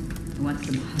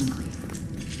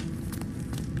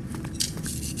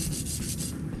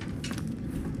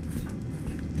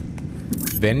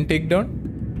 Then take down.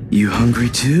 You hungry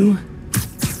too?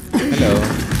 Hello.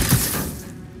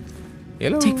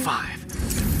 Hello. Take 5.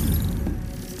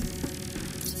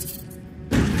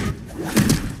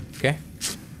 Okay.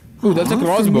 Ooh, that's a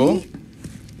crossbow.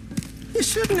 You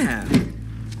shouldn't have.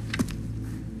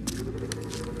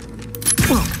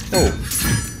 Oh.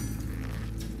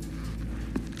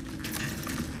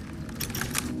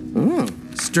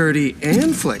 Sturdy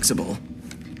and flexible.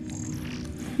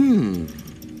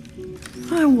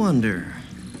 I wonder.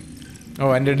 Oh,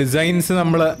 and the designs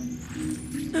നമ്മള്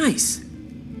Nice.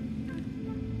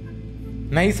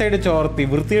 Nice ആയിട്ട് ചോർത്തി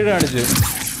വൃത്തിയായിട്ട് കാണിച്ചു.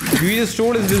 You just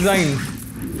stole his design.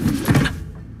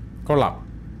 കൊള്ളാം.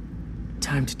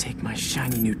 Time to take my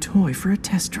shiny new toy for a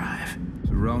test drive.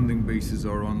 Surrounding bases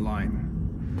are online.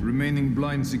 Remaining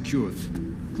blind secured.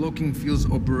 Cloaking fields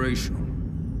operational.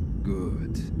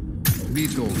 Good.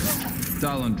 Beetles,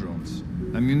 Talon drones,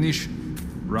 ammunition,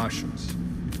 rations.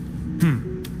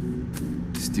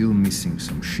 Still missing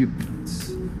some shipments.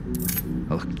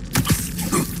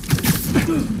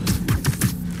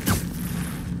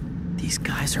 These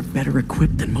guys are better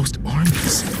equipped than most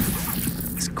armies.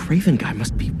 This Kraven guy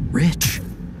must be rich.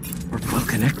 Or well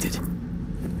connected.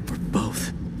 Or both.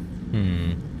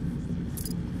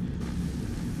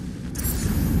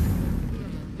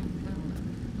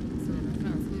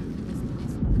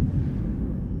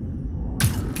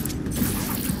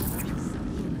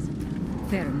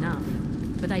 Fair enough.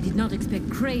 But I did not expect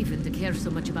Kraven to care so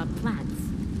much about plants.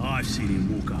 I've seen him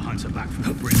walk a hunter back from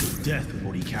the brink of death with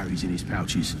what he carries in his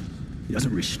pouches. He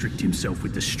doesn't restrict himself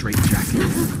with the straitjacket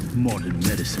of modern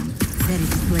medicine. That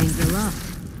explains a lot.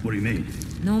 What do you mean?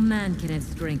 No man can have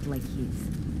strength like his.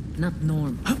 Not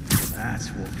normal. That's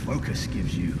what focus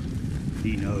gives you.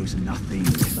 He knows nothing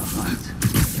of the hunt.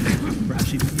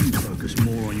 Perhaps if you focus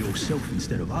more on yourself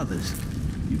instead of others,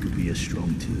 you could be as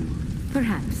strong too.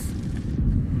 Perhaps.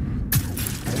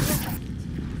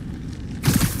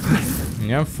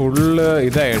 ഞാൻ full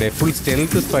ഇതായിടെ full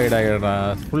stealth spider ആയിടാ.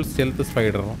 Full stealth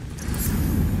spider.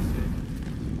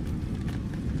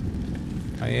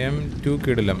 I am too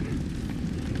കിടിലം.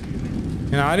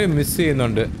 ഞാൻ ആരെയും miss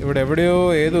ചെയ്യുന്നുണ്ട്. ഇവിടെ എവിടെയോ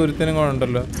ഏതോ ഒരുത്തനും കൂടെ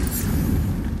ഉണ്ടല്ലോ.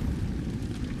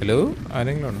 ഹലോ,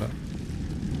 ആരെങ്കിലും ഉണ്ടോ?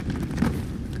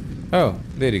 ഓ,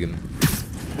 ഇതേ ഇരിക്കുന്നു.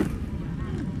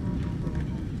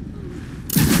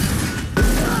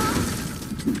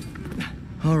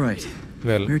 All right.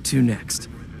 Well, where to next?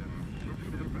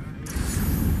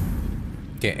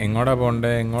 Okay, എങ്ങോട്ടാ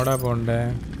പോണ്ടേ? എങ്ങോട്ടാ പോണ്ടേ?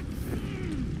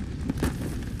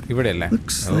 ഇവിടെയല്ലേ?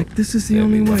 Looks like this is the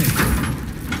only way.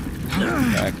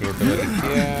 ബാക്കിലോട്ട്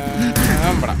വലിക്കുക.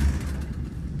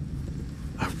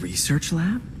 A research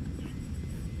lab?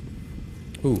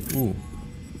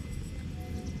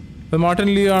 ഇത് മാർട്ടിൻ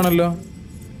ലീ ആണല്ലോ.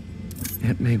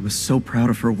 Aunt May was so proud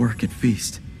of her work at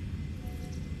Feast.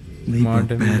 Lee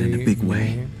broke bad in a big way.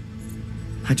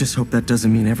 I just hope that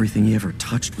doesn't mean everything he ever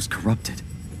touched was corrupted.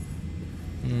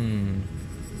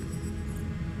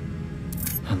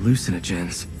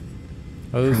 Hallucinogens.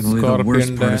 Probably the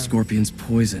worst part of Scorpion's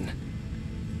poison.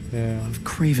 Yeah. If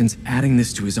Kraven's adding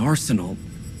this to his arsenal,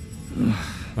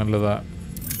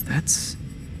 That's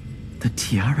the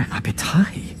Tiara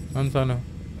apetae.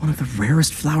 One of the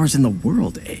rarest flowers in the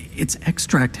world. Its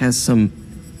extract has some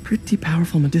pretty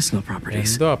powerful medicinal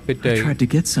properties. I tried to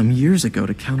get some years ago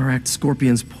to counteract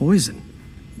Scorpion's poison,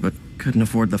 but couldn't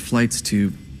afford the flights to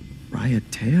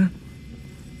Raiatea?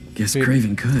 Guess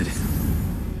Kraven could.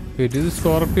 It is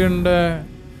Scorpion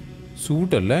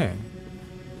suit, alle?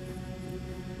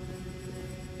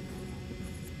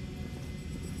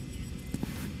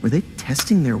 Were they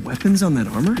testing their weapons on that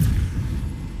armor?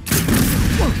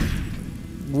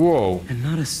 Whoa. And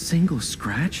not a single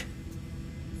scratch?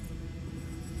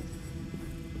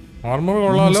 Armor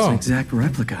almost an exact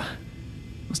replica.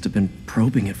 Must have been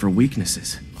probing it for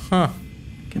weaknesses. Huh.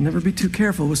 Can never be too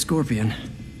careful with Scorpion.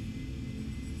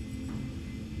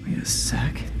 Wait a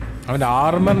sec. I mean,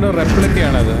 armor replica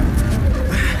another.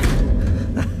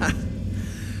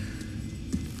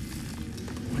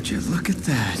 Would you look at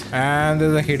that? And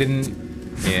there's a hidden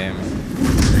game.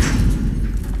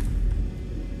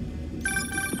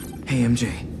 Hey MJ,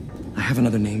 I have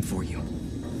another name for you.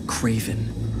 Kraven.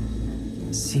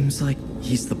 Seems like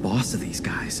he's the boss of these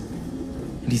guys.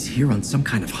 And he's here on some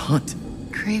kind of hunt.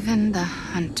 Kraven the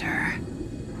Hunter.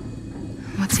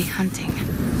 What's he hunting?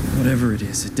 Whatever it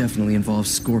is, it definitely involves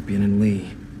Scorpion and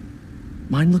Lee.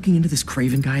 Mind looking into this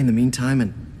Kraven guy in the meantime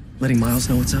and letting Miles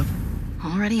know what's up?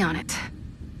 Already on it.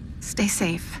 Stay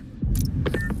safe.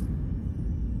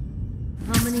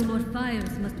 How many more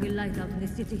fires must we light out in the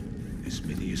city? As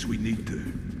many as we need to.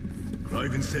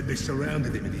 Kraven said they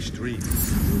surrounded him in his dream.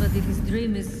 But if his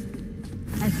dream is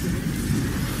accurate,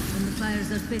 then the fires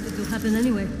are fated to happen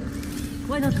anyway.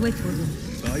 Why not wait for them?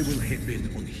 I will hit in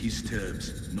on his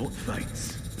terms, not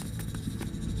fate's.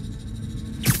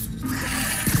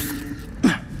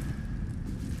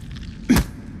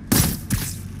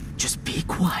 Just be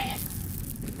quiet.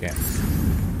 Okay.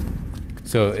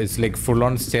 So it's like full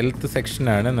on stealth section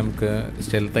ആണ് നമുക്ക്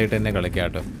stealth ആയിട്ട് തന്നെ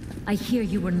കളിക്കാട്ടോ. I hear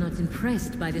you were not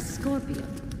impressed by the Scorpion.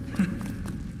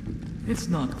 It's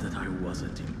not that I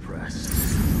wasn't impressed.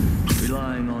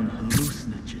 Relying on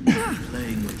hallucinogens and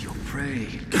playing with your prey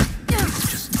is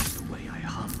just not the way I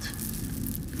hunt.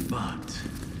 But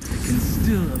I can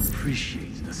still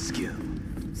appreciate the skill.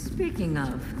 Speaking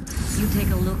of, you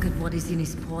take a look at what is in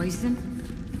his poison?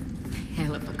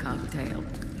 Hell of a cocktail.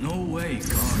 No way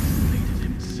God made it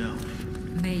himself.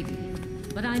 Maybe,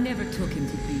 but I never took him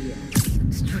to be a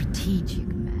strategic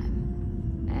man.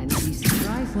 And he's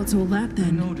right. What's all that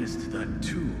then? I noticed that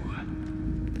too.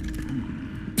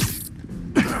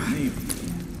 Maybe.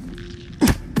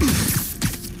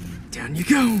 Down you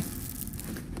go.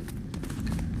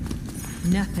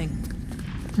 Nothing.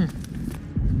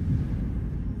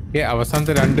 Yeah,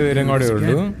 അവസാനത്തെ രണ്ടുപേരും കൂടെ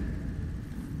ഉള്ളൂ.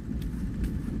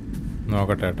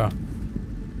 നോക്കട്ടെ കേട്ടോ.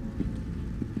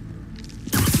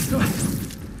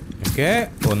 Okay,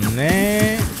 one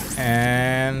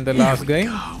and the last guy.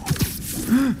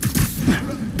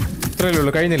 ഇത്രയല്ലേ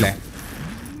ഉള്ളൂ, കഴിഞ്ഞില്ലേ?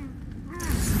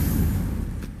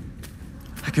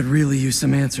 I could really use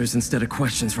some answers instead of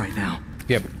questions right now.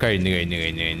 Yep, കഴിഞ്ഞു.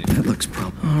 That looks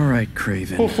proper. All right,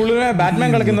 Kraven. Full Batman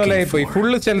കളിക്കുന്ന പോലെ പോയി.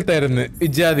 ഫുള്ള് stealth ആയിരുന്നു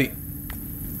ഇജാതി.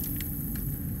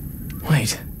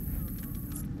 Wait.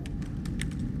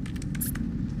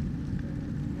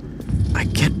 I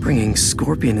get bringing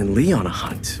Scorpion and Lee on a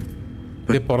hunt.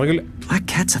 But Black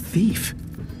Cat's a thief.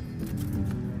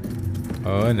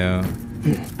 Oh no.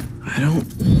 I don't...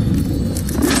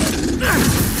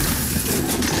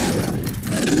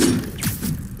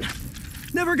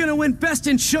 Never gonna win best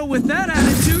in show with that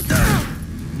attitude.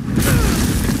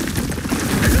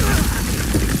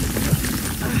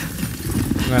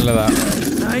 നല്ലതാ.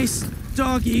 Nice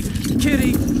doggy,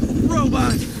 kitty,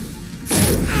 robot.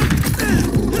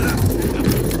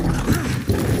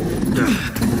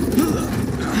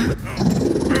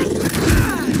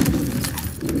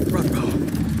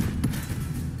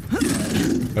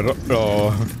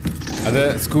 അത്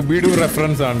സ്കൂബിഡു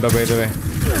reference ആണ് by the way.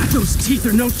 Those teeth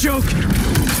are no joke.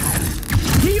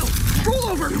 Heel, roll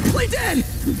over, play dead.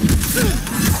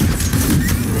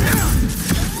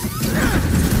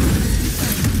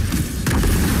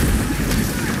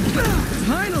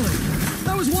 Finally!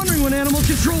 I was wondering when animal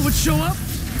control would show up.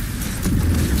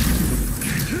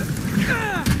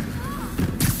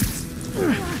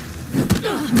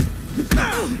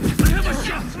 I have a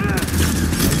shot.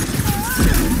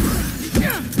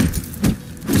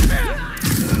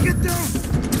 Get down.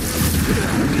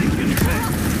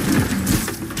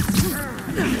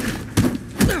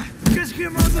 Just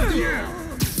get out of here.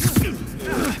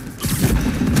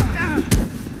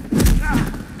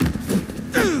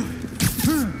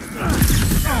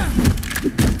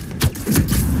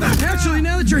 Actually, Hey,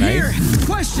 now that you're here,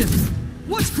 question.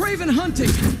 What's Kraven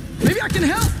hunting? Maybe I can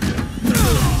help.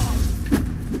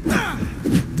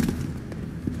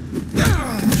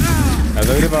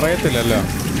 അതവര് പറയത്തില്ലല്ലോ.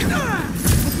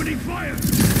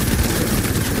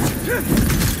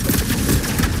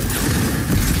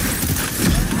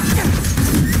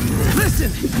 Listen,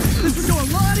 this would go a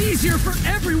lot easier for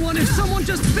everyone if someone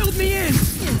just filled me in.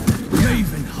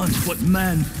 Kraven hunts what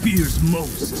man fears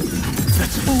most.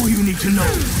 That's all you need to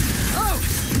know. Oh,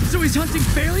 so he's hunting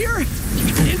failure?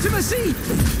 Intimacy?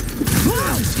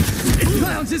 Clowns! It's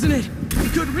clowns, isn't it?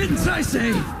 Good riddance, I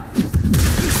say.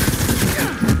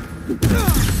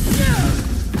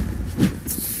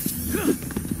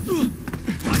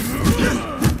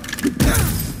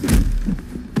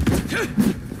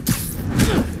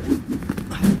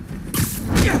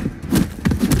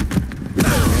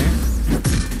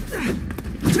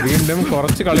 വീണ്ടും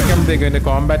കുറച്ച് കളിക്കുമ്പോഴത്തേക്കും എൻ്റെ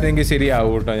Kombat എനിക്ക്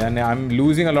ശരിയാവും കേട്ടോ. I M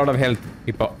losing a lot of health.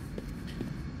 ഇപ്പോൾ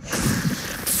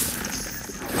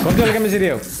കുറച്ച് കളിക്കുമ്പോൾ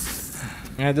ശരിയാവും.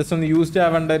 ഞാൻ ജസ്റ്റ് ഒന്ന് യൂസ്ഡ്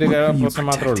ആവേണ്ട ഒരു പ്രശ്നം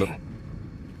മാത്രമേ ഉള്ളൂ.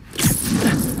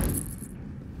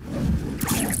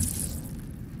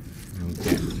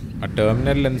 ആ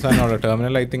ടെർമിനൽ ലെൻസാണോ?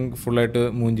 ടെർമിനൽ ഐ തിങ്ക് ഫുള്ളായിട്ട്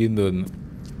മൂഞ്ചിന്ന് തോന്നുന്നു.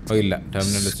 ഓ ഇല്ല,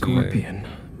 terminal Scorpion,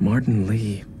 Martin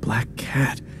Lee, Black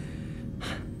Cat.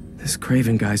 This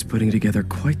Kraven guy's putting together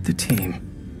quite the team.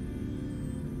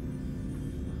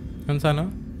 Ansana?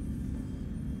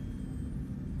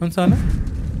 Ansana?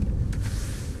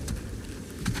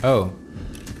 Oh.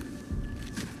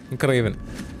 Kraven.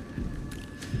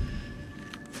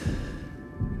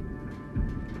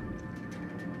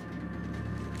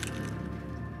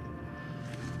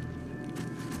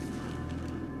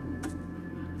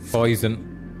 Poison.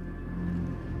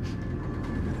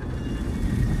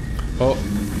 Oh.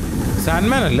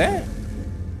 Sandman alle?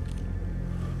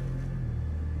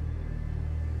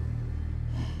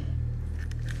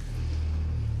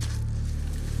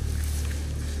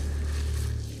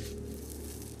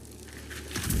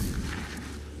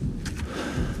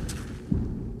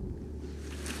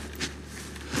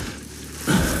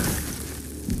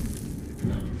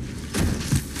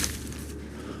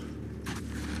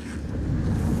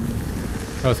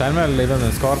 Oh, Sandman alle idan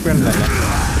Scorpion alle.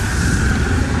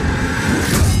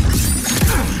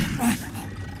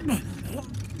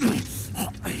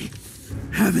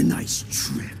 Have a nice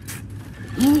trip.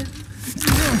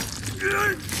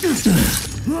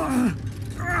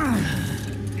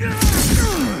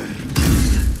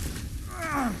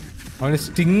 അവന്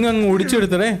sting അങ്ങ്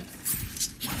ഓടിച്ചെടുത്തടേ.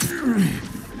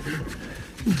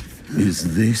 Is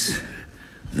this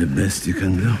the best you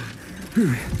can do?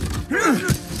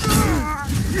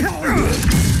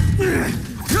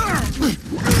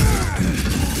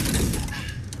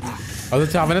 അത്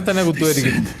അവനെ തന്നെ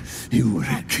കുത്തുമായിരിക്കും. You were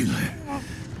a killer.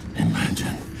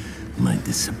 Imagine my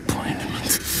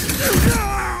disappointment.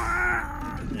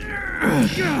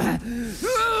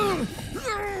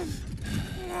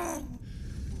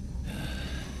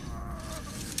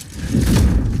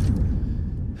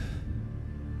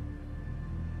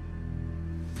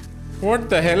 What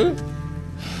the hell?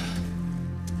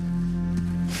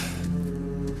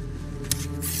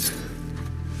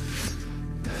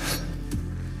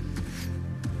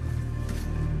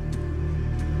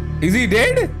 Is he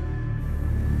dead?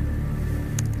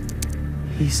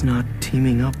 He's not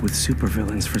teaming up with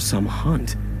supervillains for some hunt.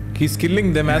 He's killing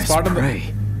them as part of the prey.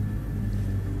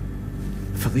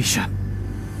 Felicia.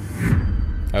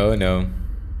 Oh no.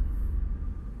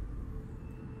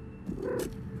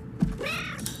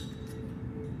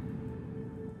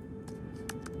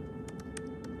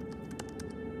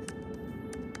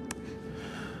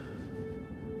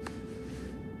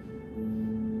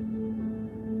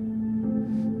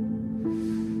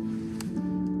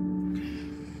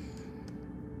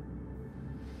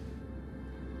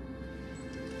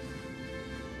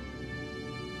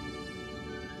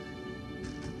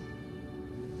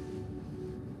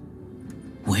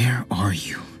 Where are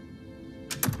you?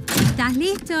 ¿Estás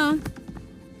listo?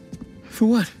 For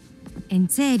what? En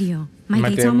serio. My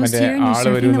date's almost here and you're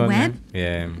surfing the web?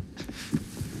 Yeah.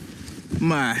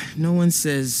 My, no one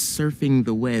says surfing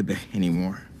the web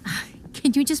anymore. Can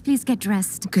you just please get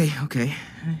dressed? Okay.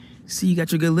 See, you got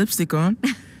your good lipstick on.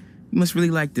 You must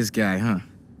really like this guy, huh?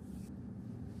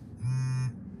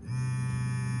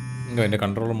 എൻ്റെ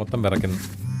control മൊത്തം വിറയ്ക്കുന്നു.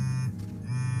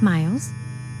 Miles?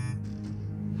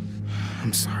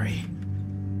 I'm sorry.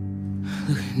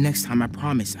 Look, next time I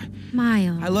promise.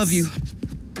 Miles. I love you.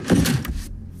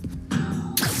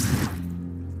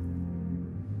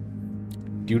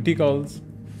 Duty calls.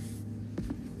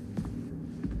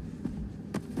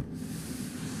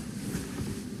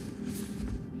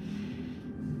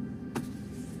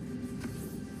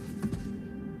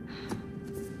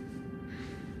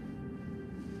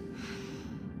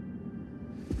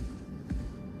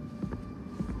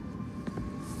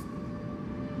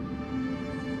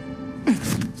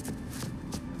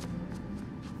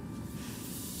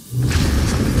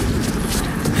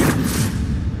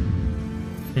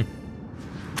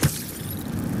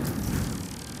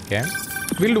 Okay.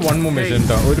 We'll do one more mission.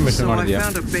 So I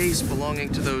found a base belonging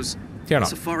to those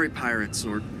safari pirates,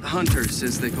 or hunters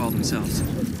as they call themselves,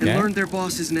 and learned their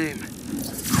boss's name,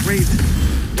 Kraven.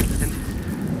 And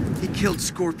he killed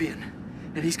Scorpion.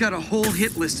 And he's got a whole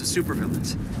hit list of supervillains.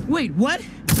 Wait, what?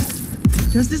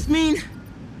 Does this mean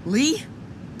Lee?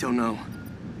 Don't know,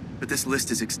 but this list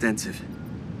is extensive.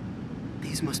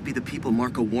 These must be the people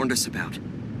Marco warned us about.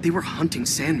 They were hunting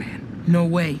Sandman. No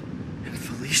way. And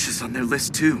Felicia's on their list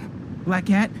too. Black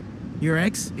Cat? Your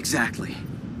ex? Exactly.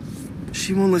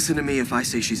 She won't listen to me if I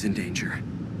say she's in danger.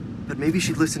 But maybe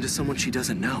she'd listen to someone she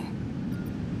doesn't know.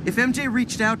 If MJ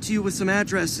reached out to you with some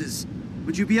addresses,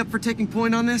 would you be up for taking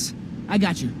point on this? I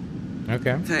got you.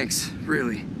 Okay. Thanks,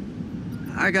 really.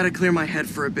 I gotta clear my head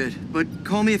for a bit, but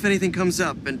call me if anything comes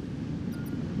up, and...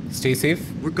 Stay safe.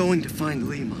 We're going to find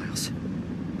Lee, Miles.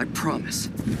 I promise.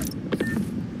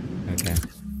 Okay.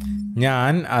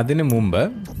 ഞാൻ അതിനു മുമ്പ്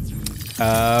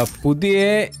പുതിയ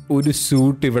ഒരു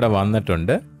suit ഇവിടെ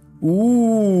വന്നിട്ടുണ്ട്.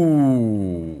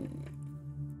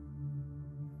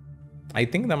 I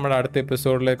think നമ്മുടെ അടുത്ത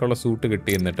എപ്പിസോഡിലേക്കുള്ള suit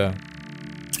കിട്ടിയെന്നിട്ട്.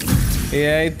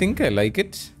 I think I like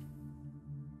it.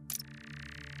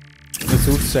 The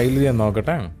suit style ഞാൻ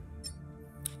നോക്കട്ടെ.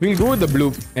 We'll go with the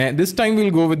blue. This time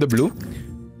we'll go with the blue.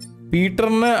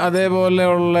 പീറ്ററിന്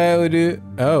അതേപോലെയുള്ള ഒരു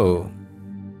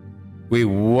wait,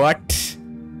 what?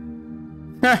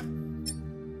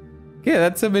 Okay,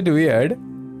 that's a bit weird.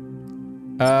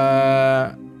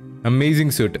 Amazing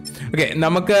suit. Okay,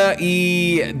 നമുക്ക് ഈ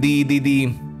the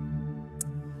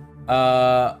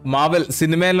മാവൽ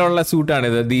സിനിമയിലുള്ള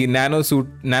സൂട്ടാണിത്. The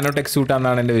നാനോടെക് suit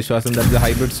ആണെന്നാണ് എൻ്റെ വിശ്വാസം. That's A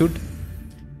hybrid suit.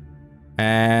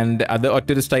 And അത്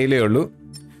ഒറ്റൊരു സ്റ്റൈലേ ഉള്ളൂ.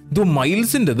 ഇത്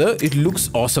മൈൽസിൻ്റെത് it looks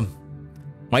awesome.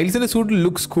 മൈൽസിൻ്റെ suit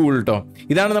looks cool കേട്ടോ.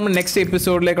 ഇതാണ് നമ്മൾ നെക്സ്റ്റ്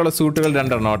എപ്പിസോഡിലേക്കുള്ള സൂട്ടുകൾ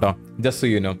രണ്ടെണ്ണം കേട്ടോ. Just so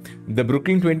you know, the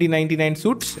Brooklyn 2099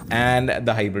 suit and the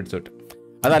hybrid suit.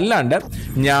 അതല്ലാണ്ട്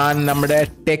ഞാൻ നമ്മുടെ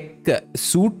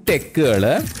സൂട്ട് ടെക്കുകൾ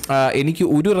എനിക്ക്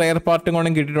ഒരു റെയർ പാർട്ടും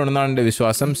കൊണ്ടും കിട്ടിയിട്ടുണ്ടെന്നാണ് എൻ്റെ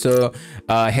വിശ്വാസം. സോ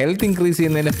ഹെൽത്ത് ഇൻക്രീസ്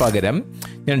ചെയ്യുന്നതിന് പകരം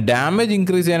ഞാൻ ഡാമേജ്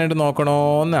ഇൻക്രീസ് ചെയ്യാനായിട്ട് നോക്കണോ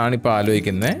എന്നാണ് ഇപ്പോൾ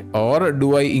ആലോചിക്കുന്നത്. Or do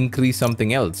I increase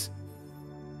something else?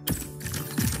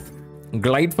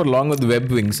 Glide for long with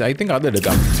web wings, I think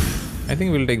അതെടുക്കാം. I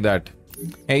think will take that.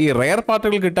 ഈ റെയർ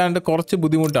പാർട്ടുകൾ കിട്ടാണ്ട് കുറച്ച്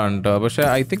ബുദ്ധിമുട്ടാണ് കേട്ടോ. പക്ഷേ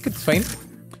I think it's fine.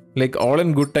 Like all in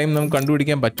good time നമുക്ക്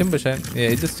കണ്ടുപിടിക്കാൻ പറ്റും. പക്ഷേ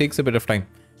it just takes A bit of time.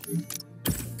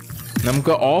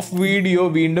 നമുക്ക് ഓഫ് വീഡിയോ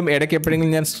വീണ്ടും ഇടയ്ക്ക്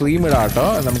എപ്പോഴെങ്കിലും ഞാൻ സ്ട്രീം ഇടാം കേട്ടോ.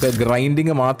 നമുക്ക്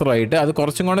ഗ്രൈൻഡിങ് മാത്രമായിട്ട് അത്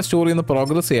കുറച്ചും കൂടെ സ്റ്റോറി ഒന്ന്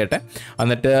പ്രോഗ്രസ് ചെയ്യട്ടെ.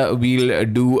 എന്നിട്ട് wheel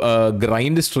do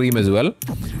grind stream as well.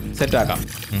 സെറ്റാക്കാം.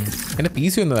 എൻ്റെ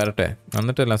PC ഒന്ന് വരട്ടെ,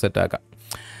 എന്നിട്ടെല്ലാം സെറ്റാക്കാം.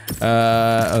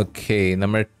 ഓക്കെ,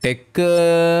 നമ്മൾ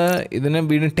ഇതിന്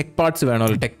വീണ്ടും ടെക് പാർട്സ്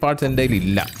വേണമല്ലോ. ടെക് പാർട്സ് എൻ്റെ കയ്യിൽ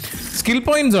ഇല്ല. സ്കിൽ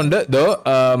പോയിന്റ്സ് ഉണ്ട് ദോ.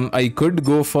 I could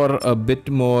go for A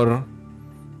bit more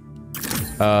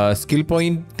skill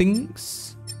point things.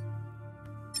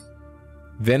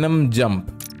 Venom jump.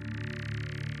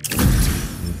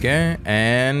 Okay,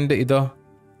 and ido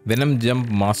Venom jump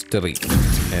mastery.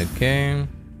 Okay,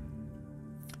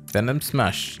 Venom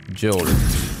smash jolt.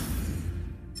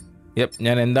 Yep,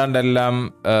 ഞാൻ എന്താണ്ടെല്ലാം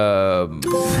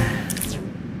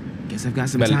guess I've got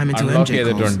some time until MJ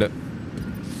calls.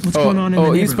 What's going on in the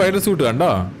neighborhood? ഈ spider suit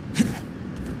കണ്ടോ?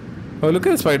 Oh, look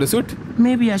at the spider suit.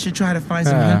 Maybe I should try to find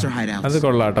some hunter hideouts. അത്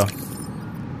കൊള്ളാട്ടോ.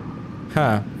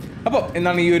 അപ്പോൾ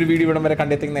എന്നാണ് ഈ ഒരു video ഇവിടം വരെ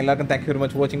കണ്ടെത്തുന്ന എല്ലാവർക്കും thank you very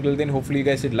much watching till then. Hopefully you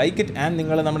guys would like it. And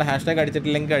നിങ്ങൾ നമ്മുടെ ഹാഷ്ടാഗ്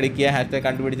അടിച്ചിട്ടില്ലെങ്കിൽ അടിക്കുക. ഹാഷ്ടാഗ്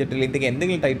കണ്ടുപിടിച്ചിട്ടില്ലെങ്കിൽ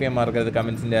എന്തെങ്കിലും ടൈപ്പ് ചെയ്യാൻ മറക്കരുത്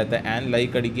കമൻസിൻ്റെ അകത്ത്. ആൻഡ്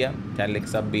ലൈക്ക് അടിക്കുക, ചാനലിലേക്ക്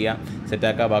സബ് ചെയ്യുക,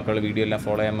 സെറ്റാക്കുക, ബാക്കിയുള്ള വീഡിയോ എല്ലാം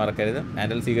ഫോളോ ചെയ്യാൻ മറക്കരുത്. And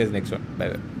I will see you guys next one. Bye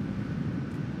bye.